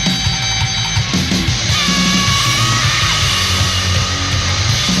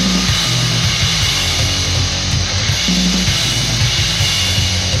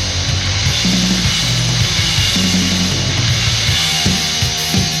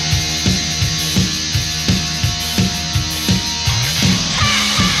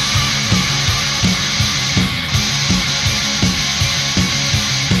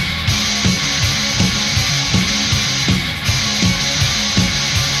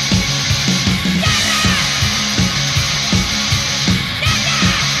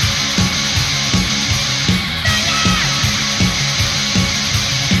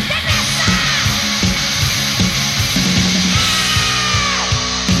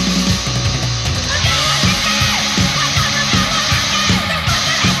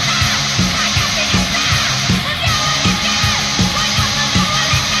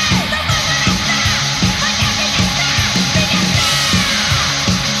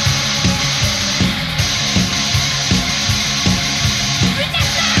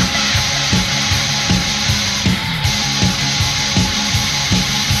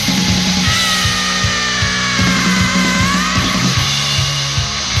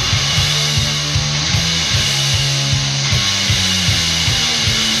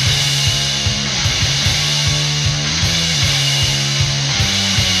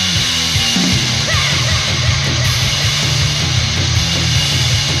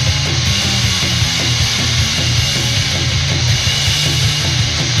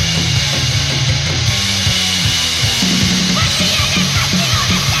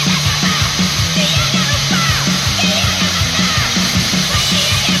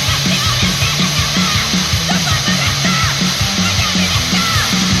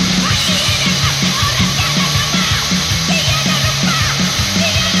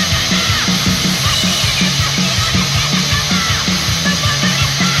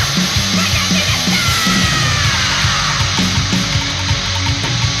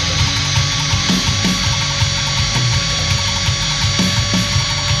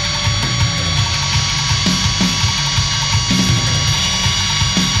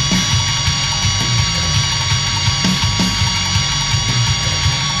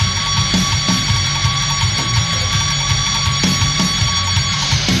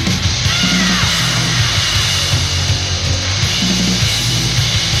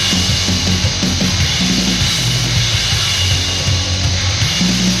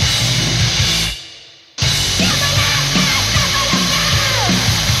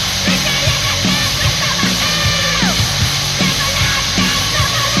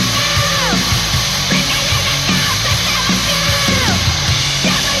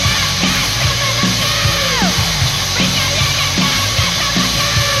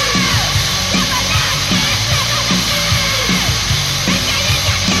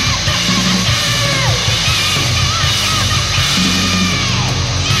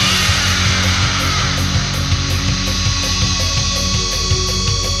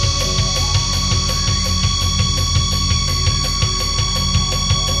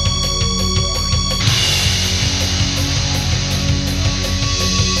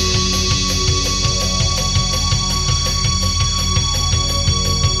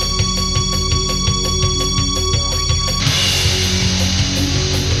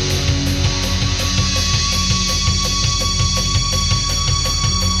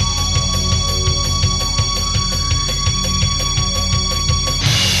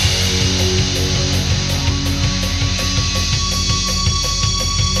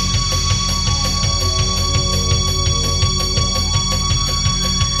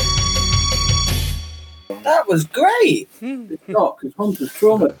was great. It's not, because Hunter's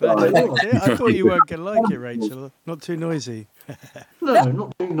traumatized. Yeah, I thought you weren't going to like it, Rachel. Not too noisy. No,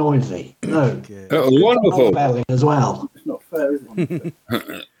 not too noisy. No. It was wonderful. Belly as well. It's not fair, is it?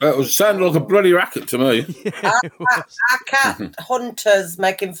 It was sounded like a bloody racket to me. Our cat Hunter's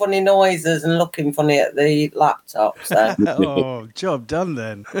making funny noises and looking funny at the laptop. So. Oh, job done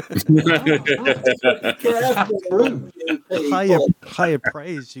then. Higher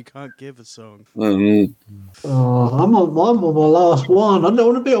praise you can't give a song. Mm. I'm on my last one. I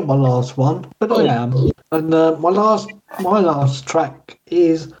don't want to be on my last one, but I am. And my last track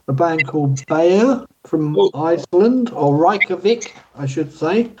is a band called Bayer from Iceland, or Reykjavik, I should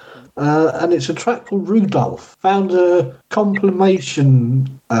say. And it's a track called Rudolph. Found a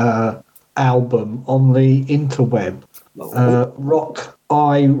compilation album on the interweb, Rock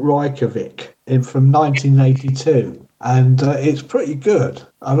I Reykjavik, from 1982, and it's pretty good.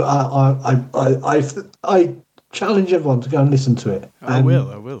 I challenge everyone to go and listen to it. I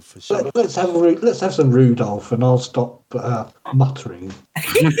will for sure. Let's have some Rudolph, and I'll stop muttering.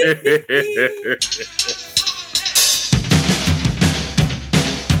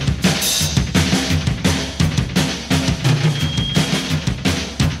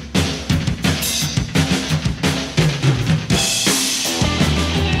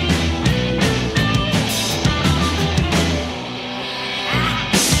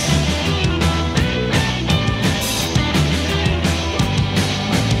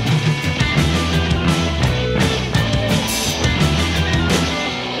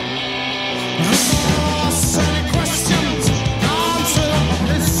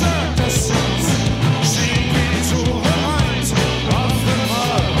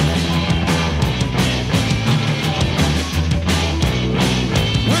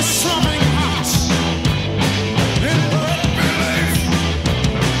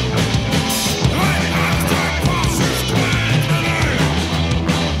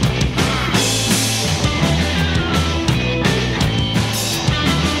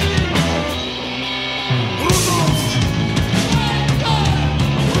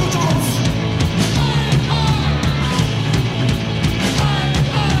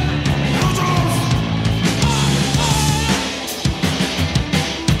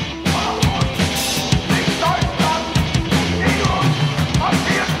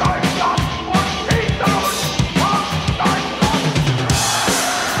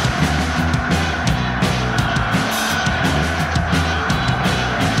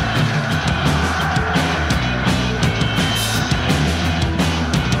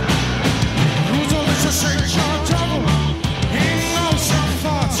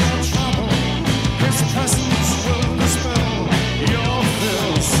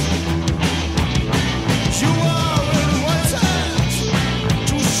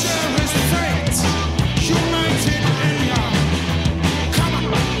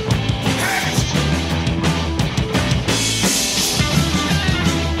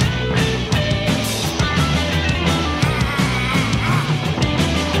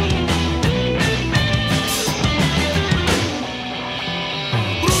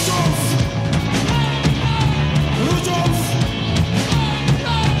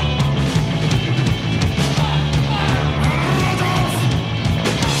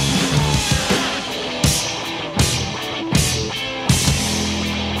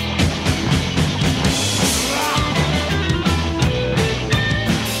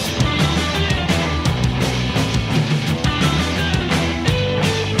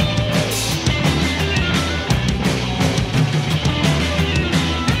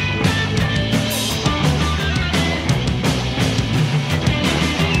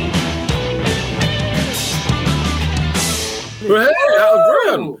 Well, hey, that was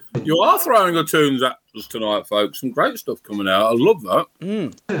brilliant. You are throwing the tunes at us tonight, folks. Some great stuff coming out. I love that.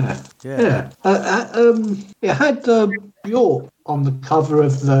 Yeah. It had Bjork on the cover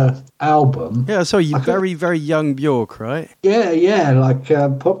of the album. Yeah, so you very, very young Bjork, right? Yeah, like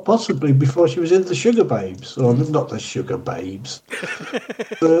possibly before she was in the Sugar Babes, or not the Sugar Babes.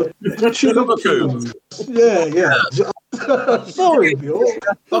 The Sugar Babes. Yeah. Sorry, Bjork.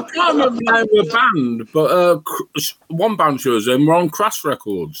 I can't remember the name of the band, but one band she was in were on Crash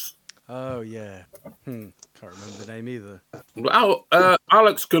Records. Oh, yeah. Can't remember the name either. Well,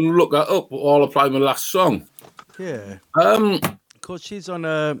 Alex can look that up while I play my last song. Yeah. Of course, she's on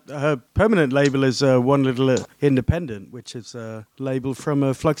her permanent label is One Little Independent, which is a label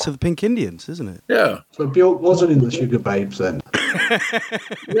from Flux of the Pink Indians, isn't it? Yeah. So Bjork wasn't in the Sugar Babes then?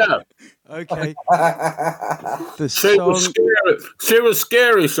 Yeah. Okay. She was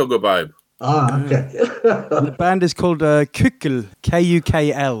scary, Sugar Babe. Ah, okay. The band is called Kukl,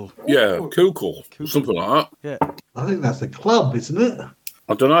 Kukl. Yeah, Kukl, something like that. Yeah. I think that's a club, isn't it?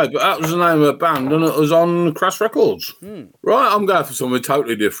 I don't know, but that was the name of the band, and it was on Crash Records. Right, I'm going for something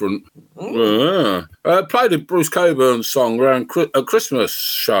totally different. Yeah. Played a Bruce Cockburn song around a Christmas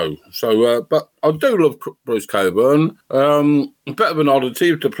show. So, but I do love Bruce Cockburn. A bit of an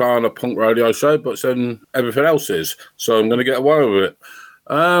oddity to play on a punk radio show, but then everything else is. So I'm going to get away with it.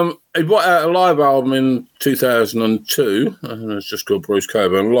 He brought out a live album in 2002, and it's just called Bruce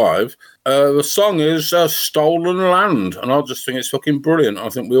Cockburn Live. The song is Stolen Land, and I just think it's fucking brilliant. I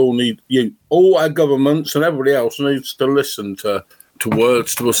think we all need, all our governments and everybody else needs to listen to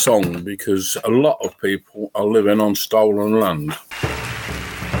words to a song, because a lot of people are living on stolen land.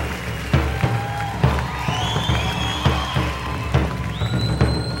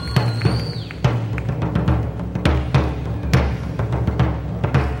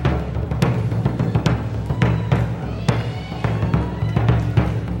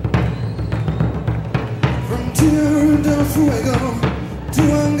 Fuego to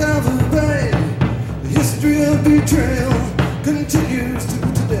Angava Bay. The history of betrayal continues to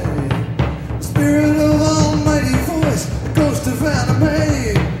today. The spirit of almighty voice, the ghost of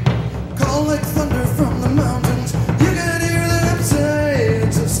anime, call like thunder from the mountains. You can hear them say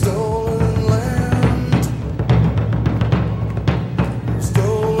it's a stolen land.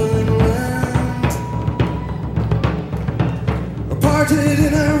 Stolen land. Apartheid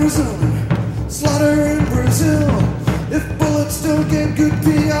in Arizona, slaughter in Brazil. If bullets don't get good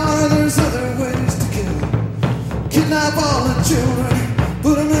PR, there's other ways to kill. Kidnap all the children,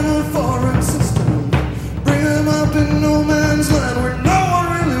 put them in a foreign system, bring them up in no man's land where no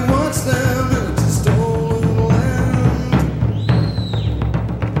one really wants them. It's a stolen land.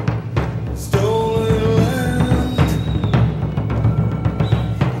 Stolen land.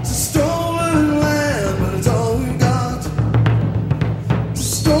 It's a stolen land, but it's all we got. It's a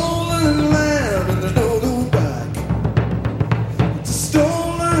stolen land, and there's no going back.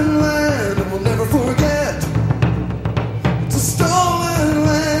 Stolen land, and we'll never forget. It's a stolen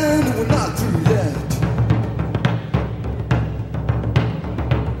land, and we're not through yet.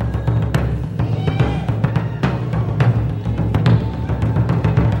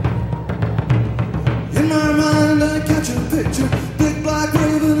 In my mind, I catch a picture, big black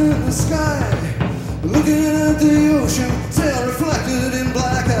raven in the sky, looking at the ocean, sail reflected in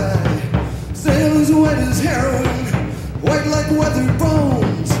black eye. Sail as white as heroin, white like weathered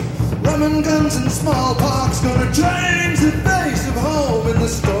bones. Rum and guns and smallpox gonna change the face of home in the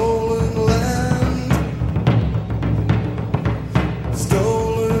stolen land.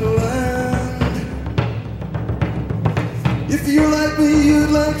 Stolen land. If you're like me,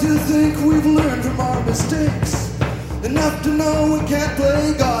 you'd like to think we've learned from our mistakes, enough to know we can't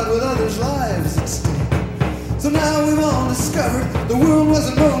play God with others' lives at stake. So now we've all discovered the world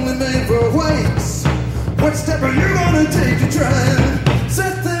wasn't only made for whites. What step are you gonna take to try and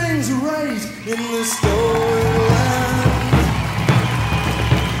set things right in this stolen land?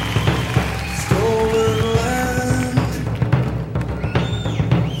 Stolen land.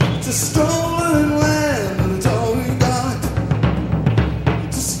 It's a stolen land, and it's all we got.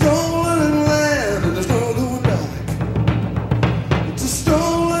 It's a stolen land, and there's no going back. It's a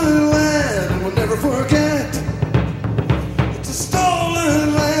stolen land, and we'll never forget. It's a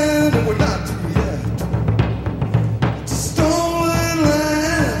stolen land, and we're not through yet. Stolen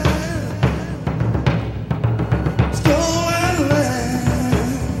land. Stolen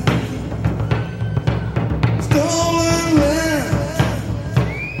land. Stolen land.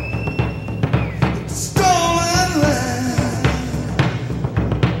 Stolen land.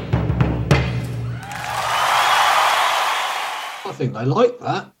 I think they like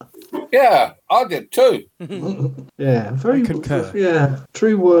that. Yeah, I did too. Yeah, very concur. Yeah,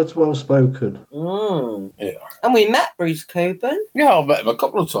 true words well spoken. Yeah. And we met Bruce Cockburn. Yeah, I've met him a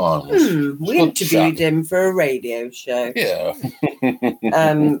couple of times. We interviewed him for a radio show. Yeah.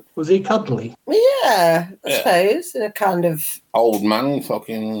 Was he cuddly? Yeah, I suppose, in a kind of Old man,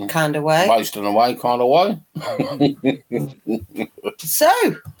 fucking way. wasting away kind of way. So,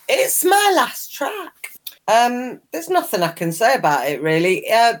 it's my last track. There's nothing I can say about it, really.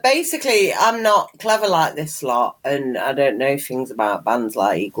 Basically, I'm not clever like this lot, and I don't know things about bands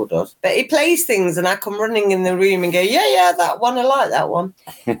like Eagle does. But he plays things, and I come running in the room and go, yeah, that one, I like that one.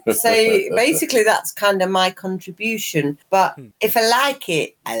 So basically, that's kind of my contribution. But if I like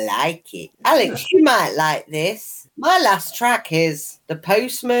it, I like it. Alex, you might like this. My last track is The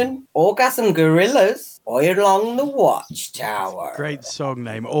Postman, Orgasm Gorillas, Oi Along the Watchtower. Great song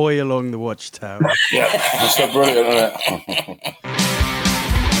name, Oi Along the Watchtower. Yeah, that's so brilliant, isn't it?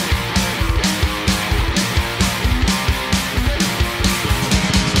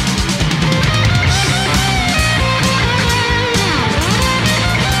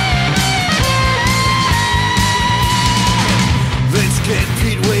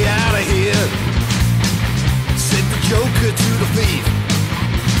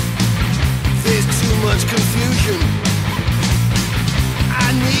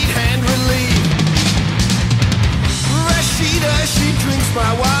 taste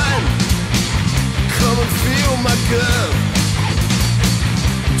my wine. Come and feel my curve.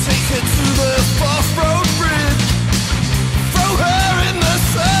 Take her to the Forth Road Bridge. Throw her in the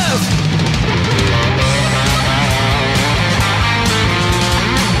surf.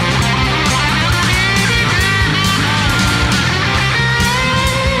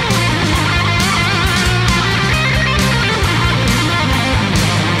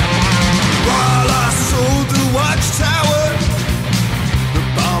 While I sold the watchtower, the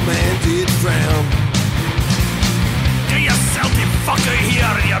barman did frown. Get yourself the fucker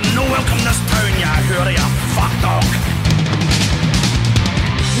here. You're no welcome this town, you hoorie, you fuck dog.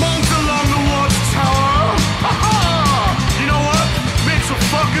 Monks along the watchtower. Ha ha! You know what? Makes a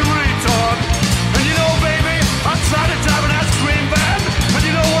fucking retard. And you know, baby, I tried to drive an ice cream van. And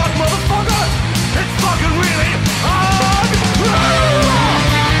you know what, motherfucker? It's fucking really hard.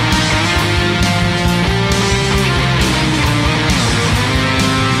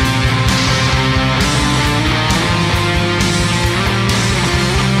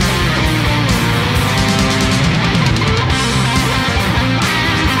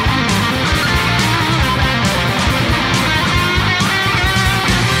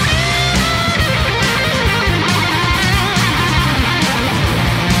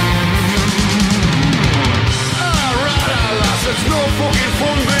 It's no fucking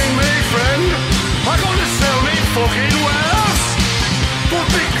fun being me, friend. I gotta sell me fucking wares. But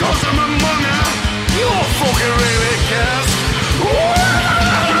because I'm a monger, you don't fucking really cares.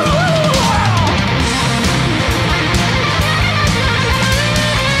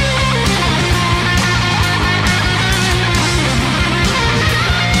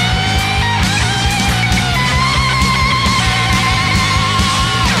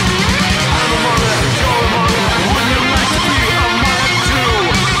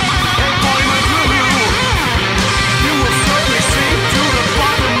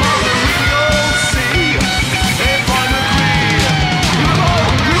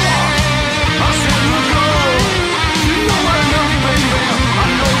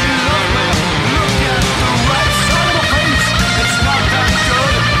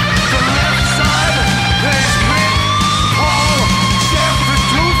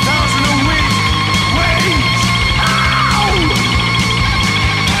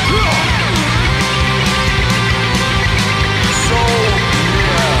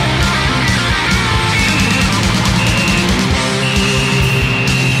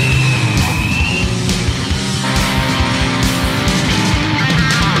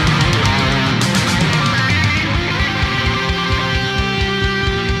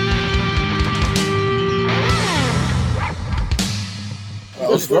 That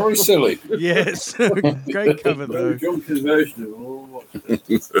was very silly. Yes, great cover though. Drunken version of all.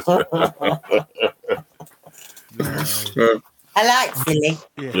 I like silly.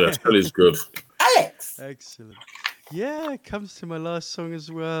 Yeah, silly's good. Alex. Excellent. Yeah, it comes to my last song as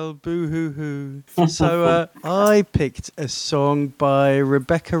well, Boo Hoo Hoo. So I picked a song by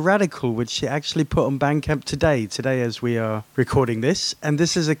Rebecca Radical, which she actually put on Bandcamp today as we are recording this. And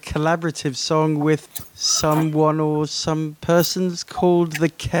this is a collaborative song with someone or some persons called the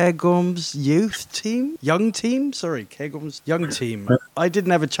Cairngorms Youth Team? Young Team? Sorry, Cairngorms Young Team. I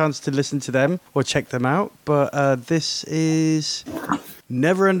didn't have a chance to listen to them or check them out, but this is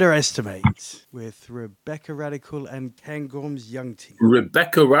Never Underestimate with Rebecca Radical and Cairngorms Young Team.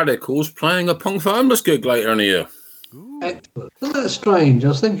 Rebecca Radical's playing a Punk for Homeless gig later in the year. Excellent. Isn't that strange? I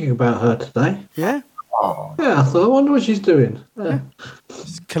was thinking about her today. Yeah? Yeah, I thought, I wonder what she's doing. Yeah.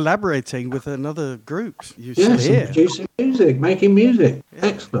 She's collaborating with another group. You Yes, should hear. producing music, making music.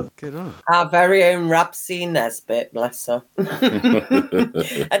 Excellent. Good on. Our very own Rapsy Nesbitt, bless her.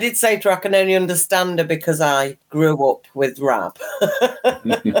 I did say to her I can only understand her because I grew up with rap.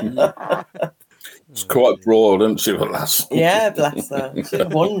 It's quite broad, isn't she, the lass? Yeah, bless her. She's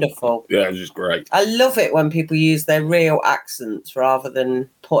wonderful. Yeah, she's great. I love it when people use their real accents rather than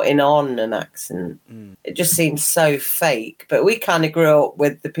putting on an accent. It just seems so fake. But we kind of grew up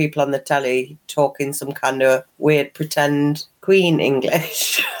with the people on the telly talking some kind of weird pretend Queen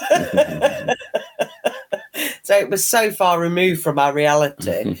English. So it was so far removed from our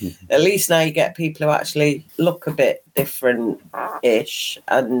reality. At least now you get people who actually look a bit different-ish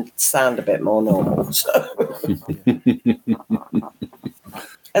and sound a bit more normal. So.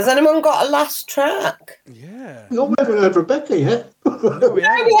 Has anyone got a last track? Yeah. We haven't heard Rebecca yet. No, we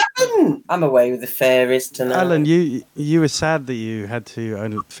haven't. I'm away with the fairies tonight. Alan, you were sad that you had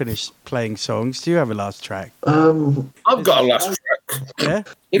to finish playing songs. Do you have a last track? I've got a last track. Yeah?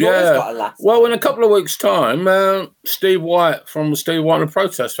 You've always got a last Well, in a couple of weeks' time, Steve White from the Steve White and the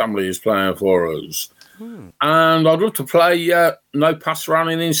Protest family is playing for us. And I'd love to play No Pass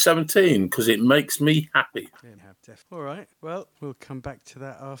Running in 17 because it makes me happy. All right. Well, we'll come back to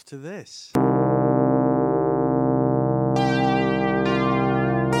that after this.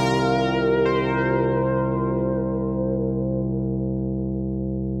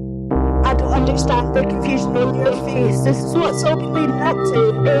 I don't understand the confusion on your face. This is what's all been leading up to,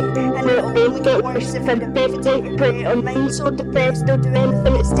 and it'll only get worse if I meditate and pray on mine. So depressed, don't do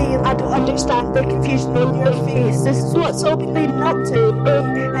anything to steal. I don't understand the confusion on your face. This is what's all been leading up to,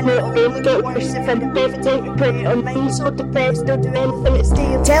 and it'll only get worse if I meditate and pray on mine. So depressed, don't do anything to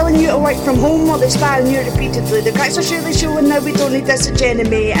steal. Telling you to work from home while they're spying you repeatedly. The cracks are surely showing that we don't need this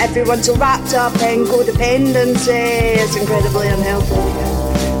enemy. Everyone's so wrapped up in codependency. It's incredibly unhealthy.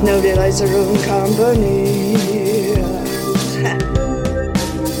 Now realize their own company.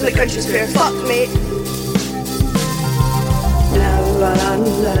 The country's fair fuck, mate. Never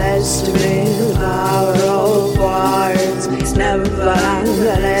underestimate the power of words. Never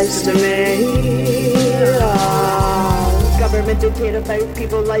underestimate. Government don't care about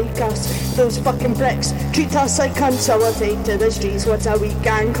people like us. Those fucking bricks treat us like cunts. So we'll take to the streets once a week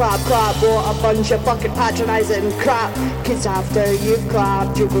and clap. What a bunch of fucking patronising crap. Cause after you've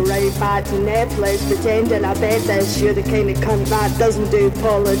clapped, you go right back to Netflix pretending I bet this. You're the kind of cunt that doesn't do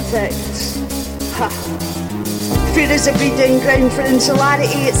politics. Ha. Fear is a breeding ground for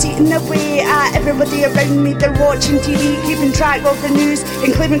insularity. It's eating away at everybody around me. They're watching TV, keeping track of the news,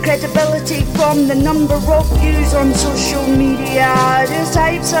 and claiming credibility from the number of views on social media. Just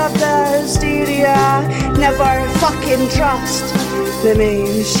types of the hysteria. Never fucking trust the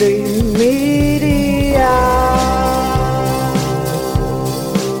mainstream media.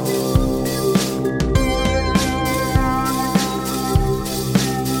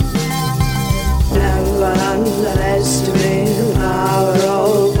 Underestimate the power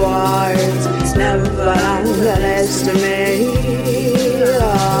of words. It's never underestimate.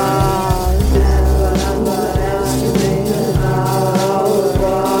 Never underestimate the power of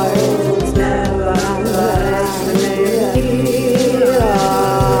words. It's never underestimate.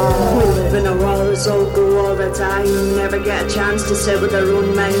 We live in a world that's all go all the time. Never get a chance to sit with our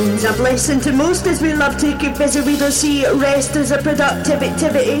own minds. A blessing to most as we love to keep busy. We don't see rest as a productive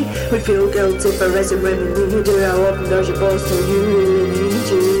activity. We feel guilty for resting when we need to. How often does your boss tell you really need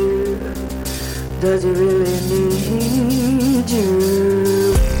you? Does he really need you?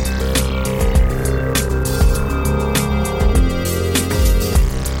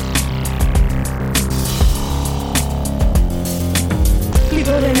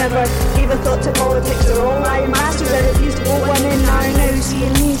 People who never gave a thought to politics are all lying masters. I refuse to vote one in are now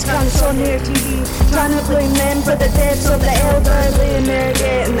seeing these cunts on their TV, trying to blame them for the deaths of the elderly, and they're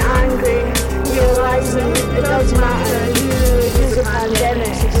getting angry, realising it doesn't matter. It is a pandemic,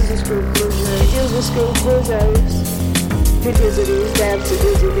 it is a school closure, it is a school closures. Who deals with these deaths, who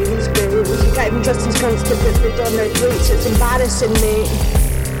deals with these bills? You can't even trust these cunts to put food on their plates. It's embarrassing me.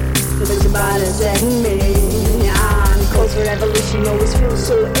 It's embarrassing me. And calls for revolution always feels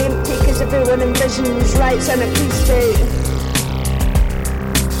so empty, cause everyone envisions rights and a peace state.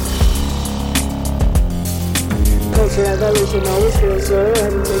 Calls for revolution always feels so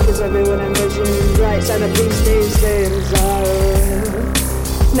empty, cause everyone envisions rights and a peace state.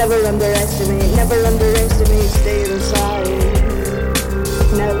 Never underestimate stay inside.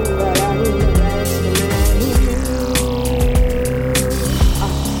 Never underestimate.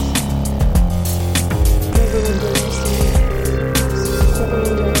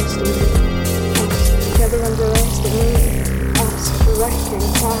 Never underestimate us, the working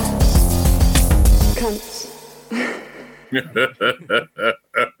class cunts.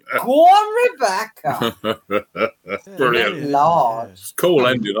 Go on, Rebecca. Brilliant. Lord. It's cool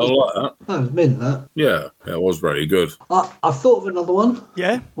ending. I like that. I admit that. Yeah, it was very good. I've thought of another one.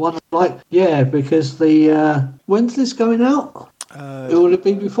 Yeah? One because when's this going out? Will it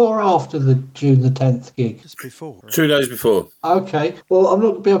be before or after the June the 10th gig? Just before. 2 days before. Okay. Well, I'm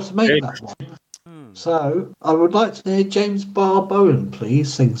not going to be able to make that one. So I would like to hear James Barbowen,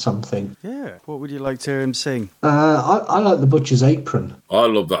 please, sing something. Yeah. What would you like to hear him sing? I like The Butcher's Apron. I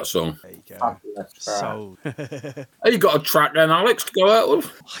love that song. There you go. So, Have you got a track then, Alex, to go out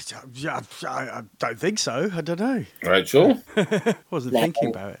with? I don't think so. I don't know. Rachel? Wasn't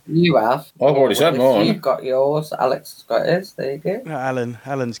thinking about it. You have. I've already said mine. You've got yours. Alex has got his. There you go. No,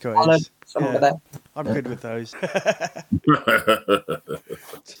 Alan's got Alan, his. somebody. I'm good with those.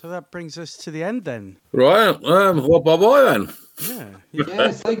 So that brings us to the end then. Right. Well, bye-bye then.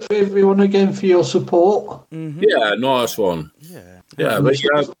 Yeah, thank you everyone again for your support. Yeah, nice one. Yeah. Yeah, But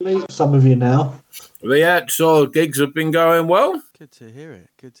some of you now. Yeah, so gigs have been going well. Good to hear it.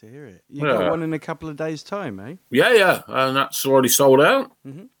 Good to hear it. You Yeah. got one in a couple of days' time, eh? Yeah, and that's already sold out.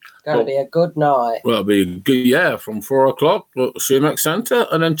 Going to be a good night. Well, it'll be good, from 4 o'clock at the CMX Centre,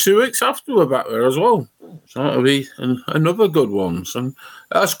 and then 2 weeks after we're back there as well. So that'll be another good one. And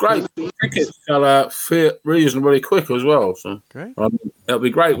that's great. Tickets sell out reasonably quick as well. So great. It'll be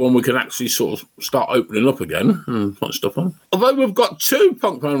great when we can actually sort of start opening up again and put stuff on. Although we've got 2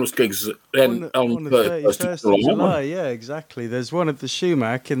 Punk Bonus gigs then on the 31st of July. Yeah, exactly. There's one at the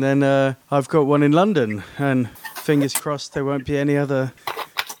Schumacher, and then I've got one in London. And fingers crossed there won't be any other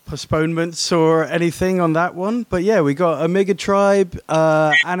postponements or anything on that one. But yeah, we got Omega Tribe,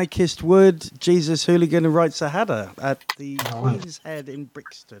 Anarchist Wood, Jesus Hooligan, and Right Sahada at the Queen's Head in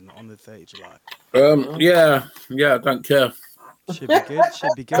Brixton on the 30th of July. Yeah, I don't care. Should be good.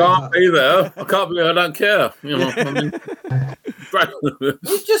 Should be good. Can't be there. I can't believe I don't care. You know, I mean, You're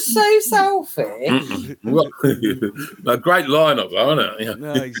just so selfish. well, a great lineup, though, isn't it? Yeah.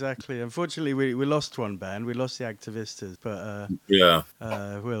 No, exactly. Unfortunately, we lost one band. We lost the Activistas, but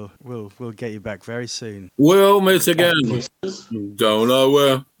we'll get you back very soon. We'll meet again. Don't know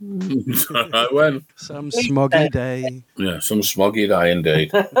where. Don't know when. Some smoggy day. Yeah, some smoggy day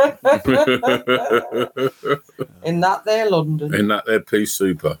indeed. In that there London. In that there pea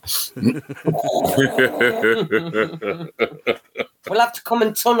super. We'll have to come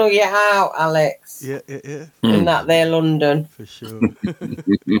and tunnel you out, Alex. Yeah. In that there London. For sure.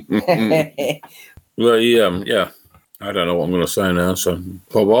 Well, yeah. I don't know what I'm going to say now, so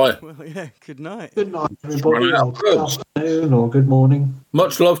bye-bye. Well, yeah, good night. Good night, everybody. Or good afternoon or good morning.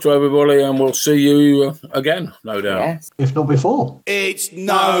 Much love to everybody, and we'll see you again, no doubt. Yes. If not before. It's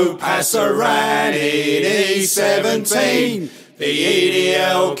no pass around in E17. The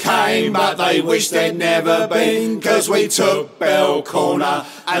EDL came, but they wish they'd never been, 'cause we took Bell Corner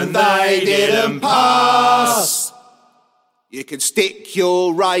and they didn't pass. You can stick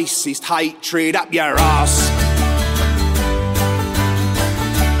your racist hatred up your ass.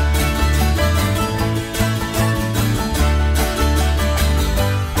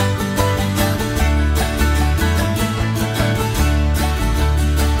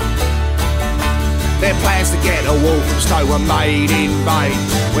 Their plans to get a wall from Stowe were made in vain,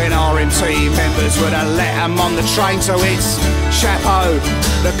 when RMT members would have let them on the train. So it's Chapeau,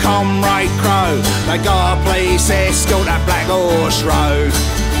 the Comrade Crow, they got a police escort at Black Horse Road.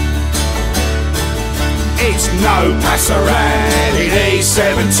 It's no pass around in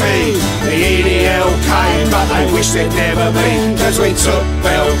E17. The EDL came, but they wish they'd never been, 'cause we took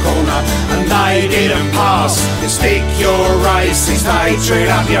Bell Corner and they didn't pass. You stick your racist hatred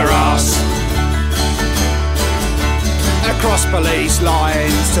up your arse. Across police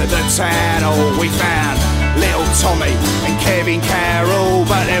lines to the town hall we found little Tommy and Kevin Carroll,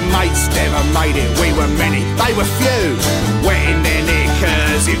 but their mates never made it. We were many, they were few, wetting their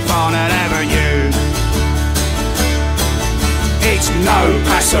knickers in Farnham Avenue. It's no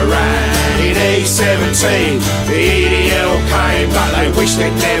pass around in E17. The EDL came, but they wish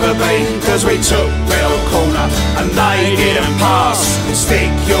they'd never been, 'cause we took Bell Corner and they didn't pass.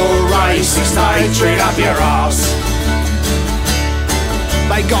 Stick your racist hatred up your arse.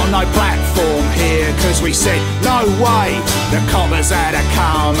 They got no platform here, 'cause we said, no way. The coppers had to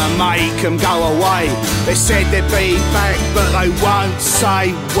come and make them go away. They said they'd be back, but they won't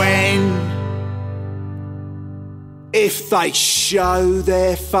say when. If they show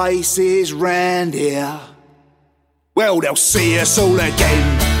their faces round here, well, they'll see us all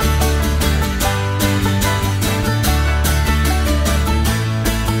again.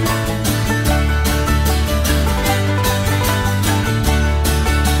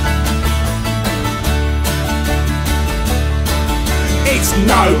 It's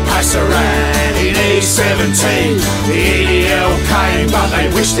no pass around in E17. The EDL came, but they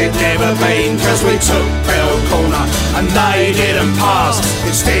wished they'd never been, 'cause we took Bell Corner and they didn't pass. You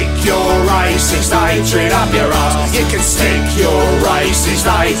can stick your racist hatred up your arse. You can stick your racist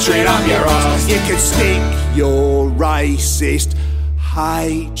hatred up your arse. You can stick your racist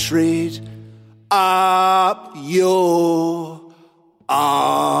hatred up your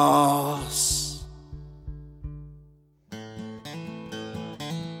arse.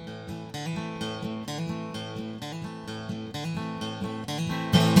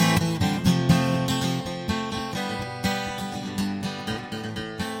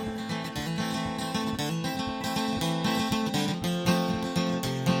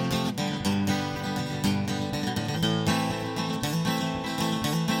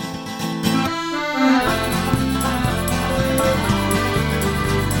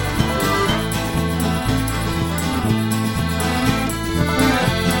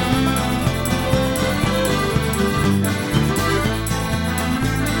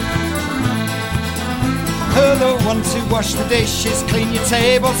 ones who wash the dishes, clean your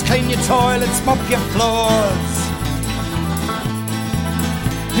tables, clean your toilets, mop your floors.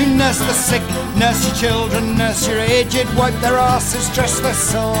 Who nurse the sick, nurse your children, nurse your aged, wipe their asses, dress their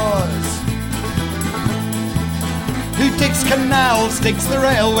sores. Who digs canals, digs the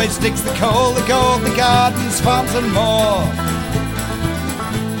railways, digs the coal, the gold, the gardens, farms and more.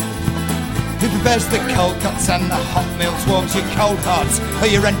 Who prepares the cold cuts and the hot meals, warms your cold hearts, for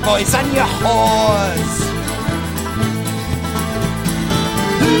your rent boys and your whores.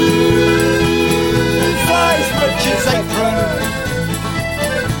 Who flies butcher's apron?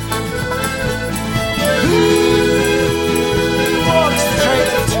 Who walks the trail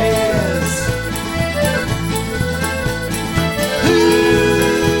of tears? Who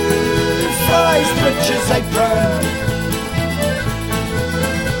flies butcher's apron?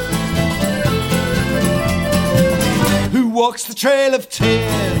 Who walks the trail of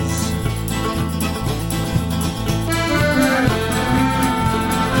tears?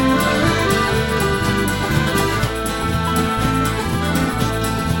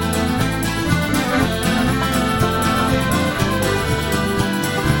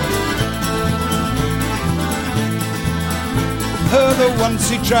 Her the ones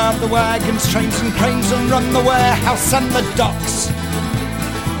who drive the wagons, trains and cranes and run the warehouse and the docks.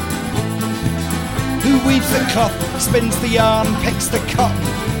 Who weaves the cloth, spins the yarn, picks the cotton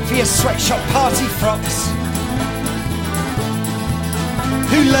for your sweatshop party frocks.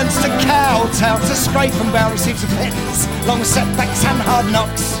 Who learns to kowtow, to scrape and bow, receives a pittance, long with setbacks and hard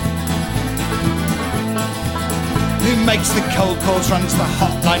knocks. Who makes the cold calls, runs the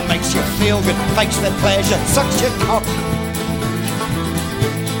hotline, makes you feel good, fakes their pleasure, sucks your cock.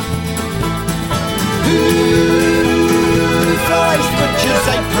 Who flies butcher's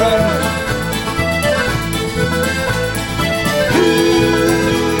apron? Who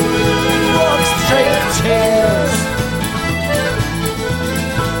walks the trail of tears?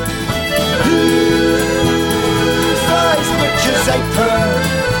 Who flies butcher's apron?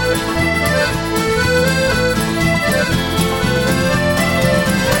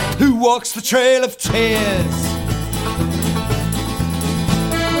 Who walks the trail of tears?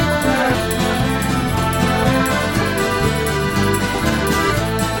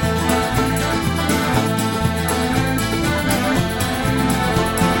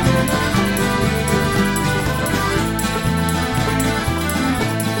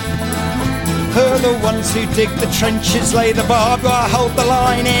 Her the ones who dig the trenches, lay the barbed wire, hold the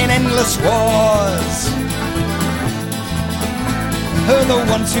line in endless wars. Her the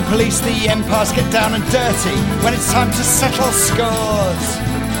ones who police the empires, get down and dirty when it's time to settle scores.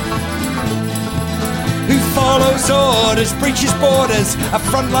 Who follows orders, breaches borders, a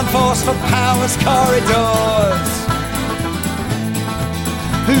frontline force for power's corridors.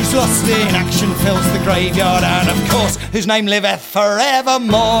 Who's lost in action, fills the graveyard, and of course, whose name liveth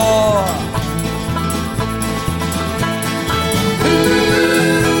forevermore.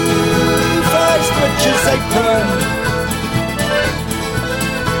 Butcher's apron.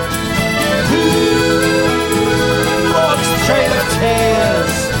 Who walks the trail of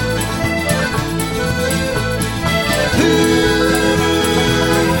tears? Who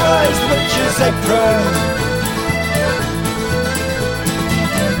flies the butcher's apron?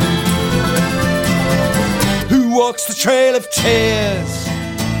 Who walks the trail of tears?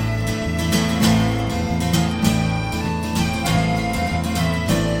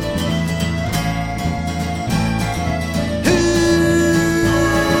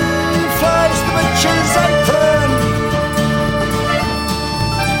 Butcher's apron.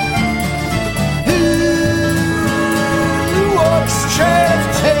 Who walks the trail of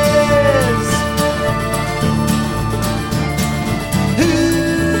tears? Who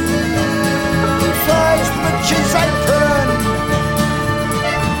flies the butcher's apron?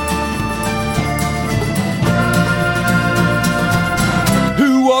 Who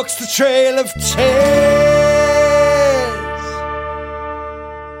walks the trail of tears?